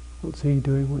 What's he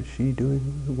doing? What's she doing?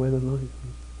 What's the weather like?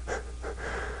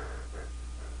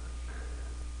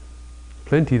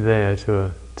 Plenty there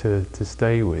to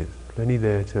stay with, plenty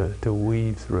there to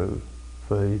weave through,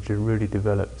 for you to really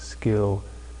develop skill,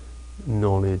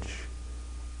 knowledge,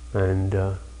 and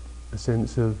a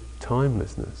sense of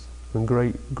timelessness, and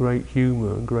great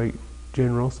humour and great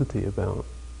generosity about.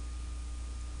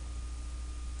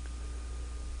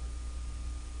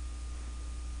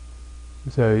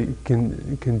 So you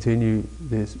can continue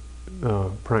this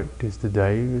practice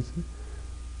today is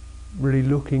really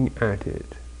looking at it,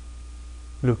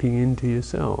 looking into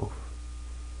yourself,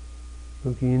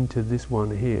 looking into this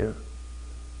one here,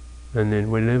 and then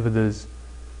whenever there's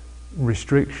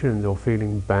restrictions or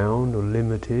feeling bound or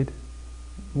limited,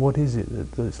 what is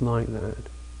it that's like that?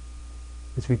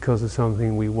 It's because of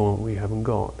something we want we haven't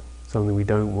got, something we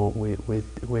don't want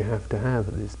we have to have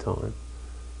at this time.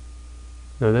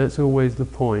 Now that's always the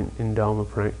point in Dharma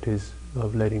practice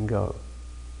of letting go.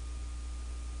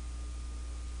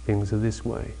 Things are this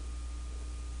way.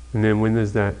 And then when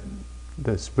there's that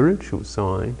spiritual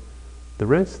side, the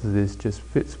rest of this just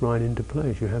fits right into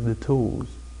place. You have the tools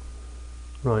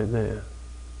right there.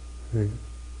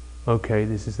 Okay,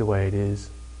 this is the way it is.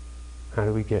 How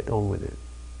do we get on with it?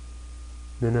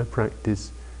 In our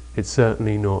practice, it's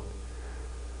certainly not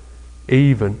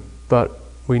even, but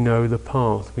we know the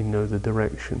path, we know the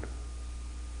direction,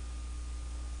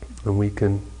 and we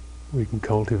can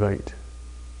cultivate.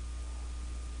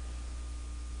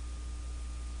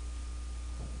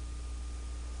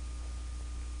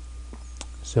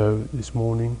 So this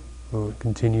morning we'll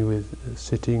continue with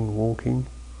sitting, walking,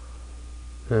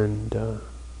 and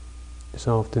this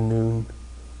afternoon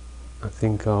I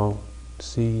think I'll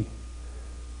see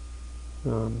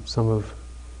some of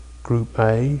Group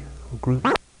A or Group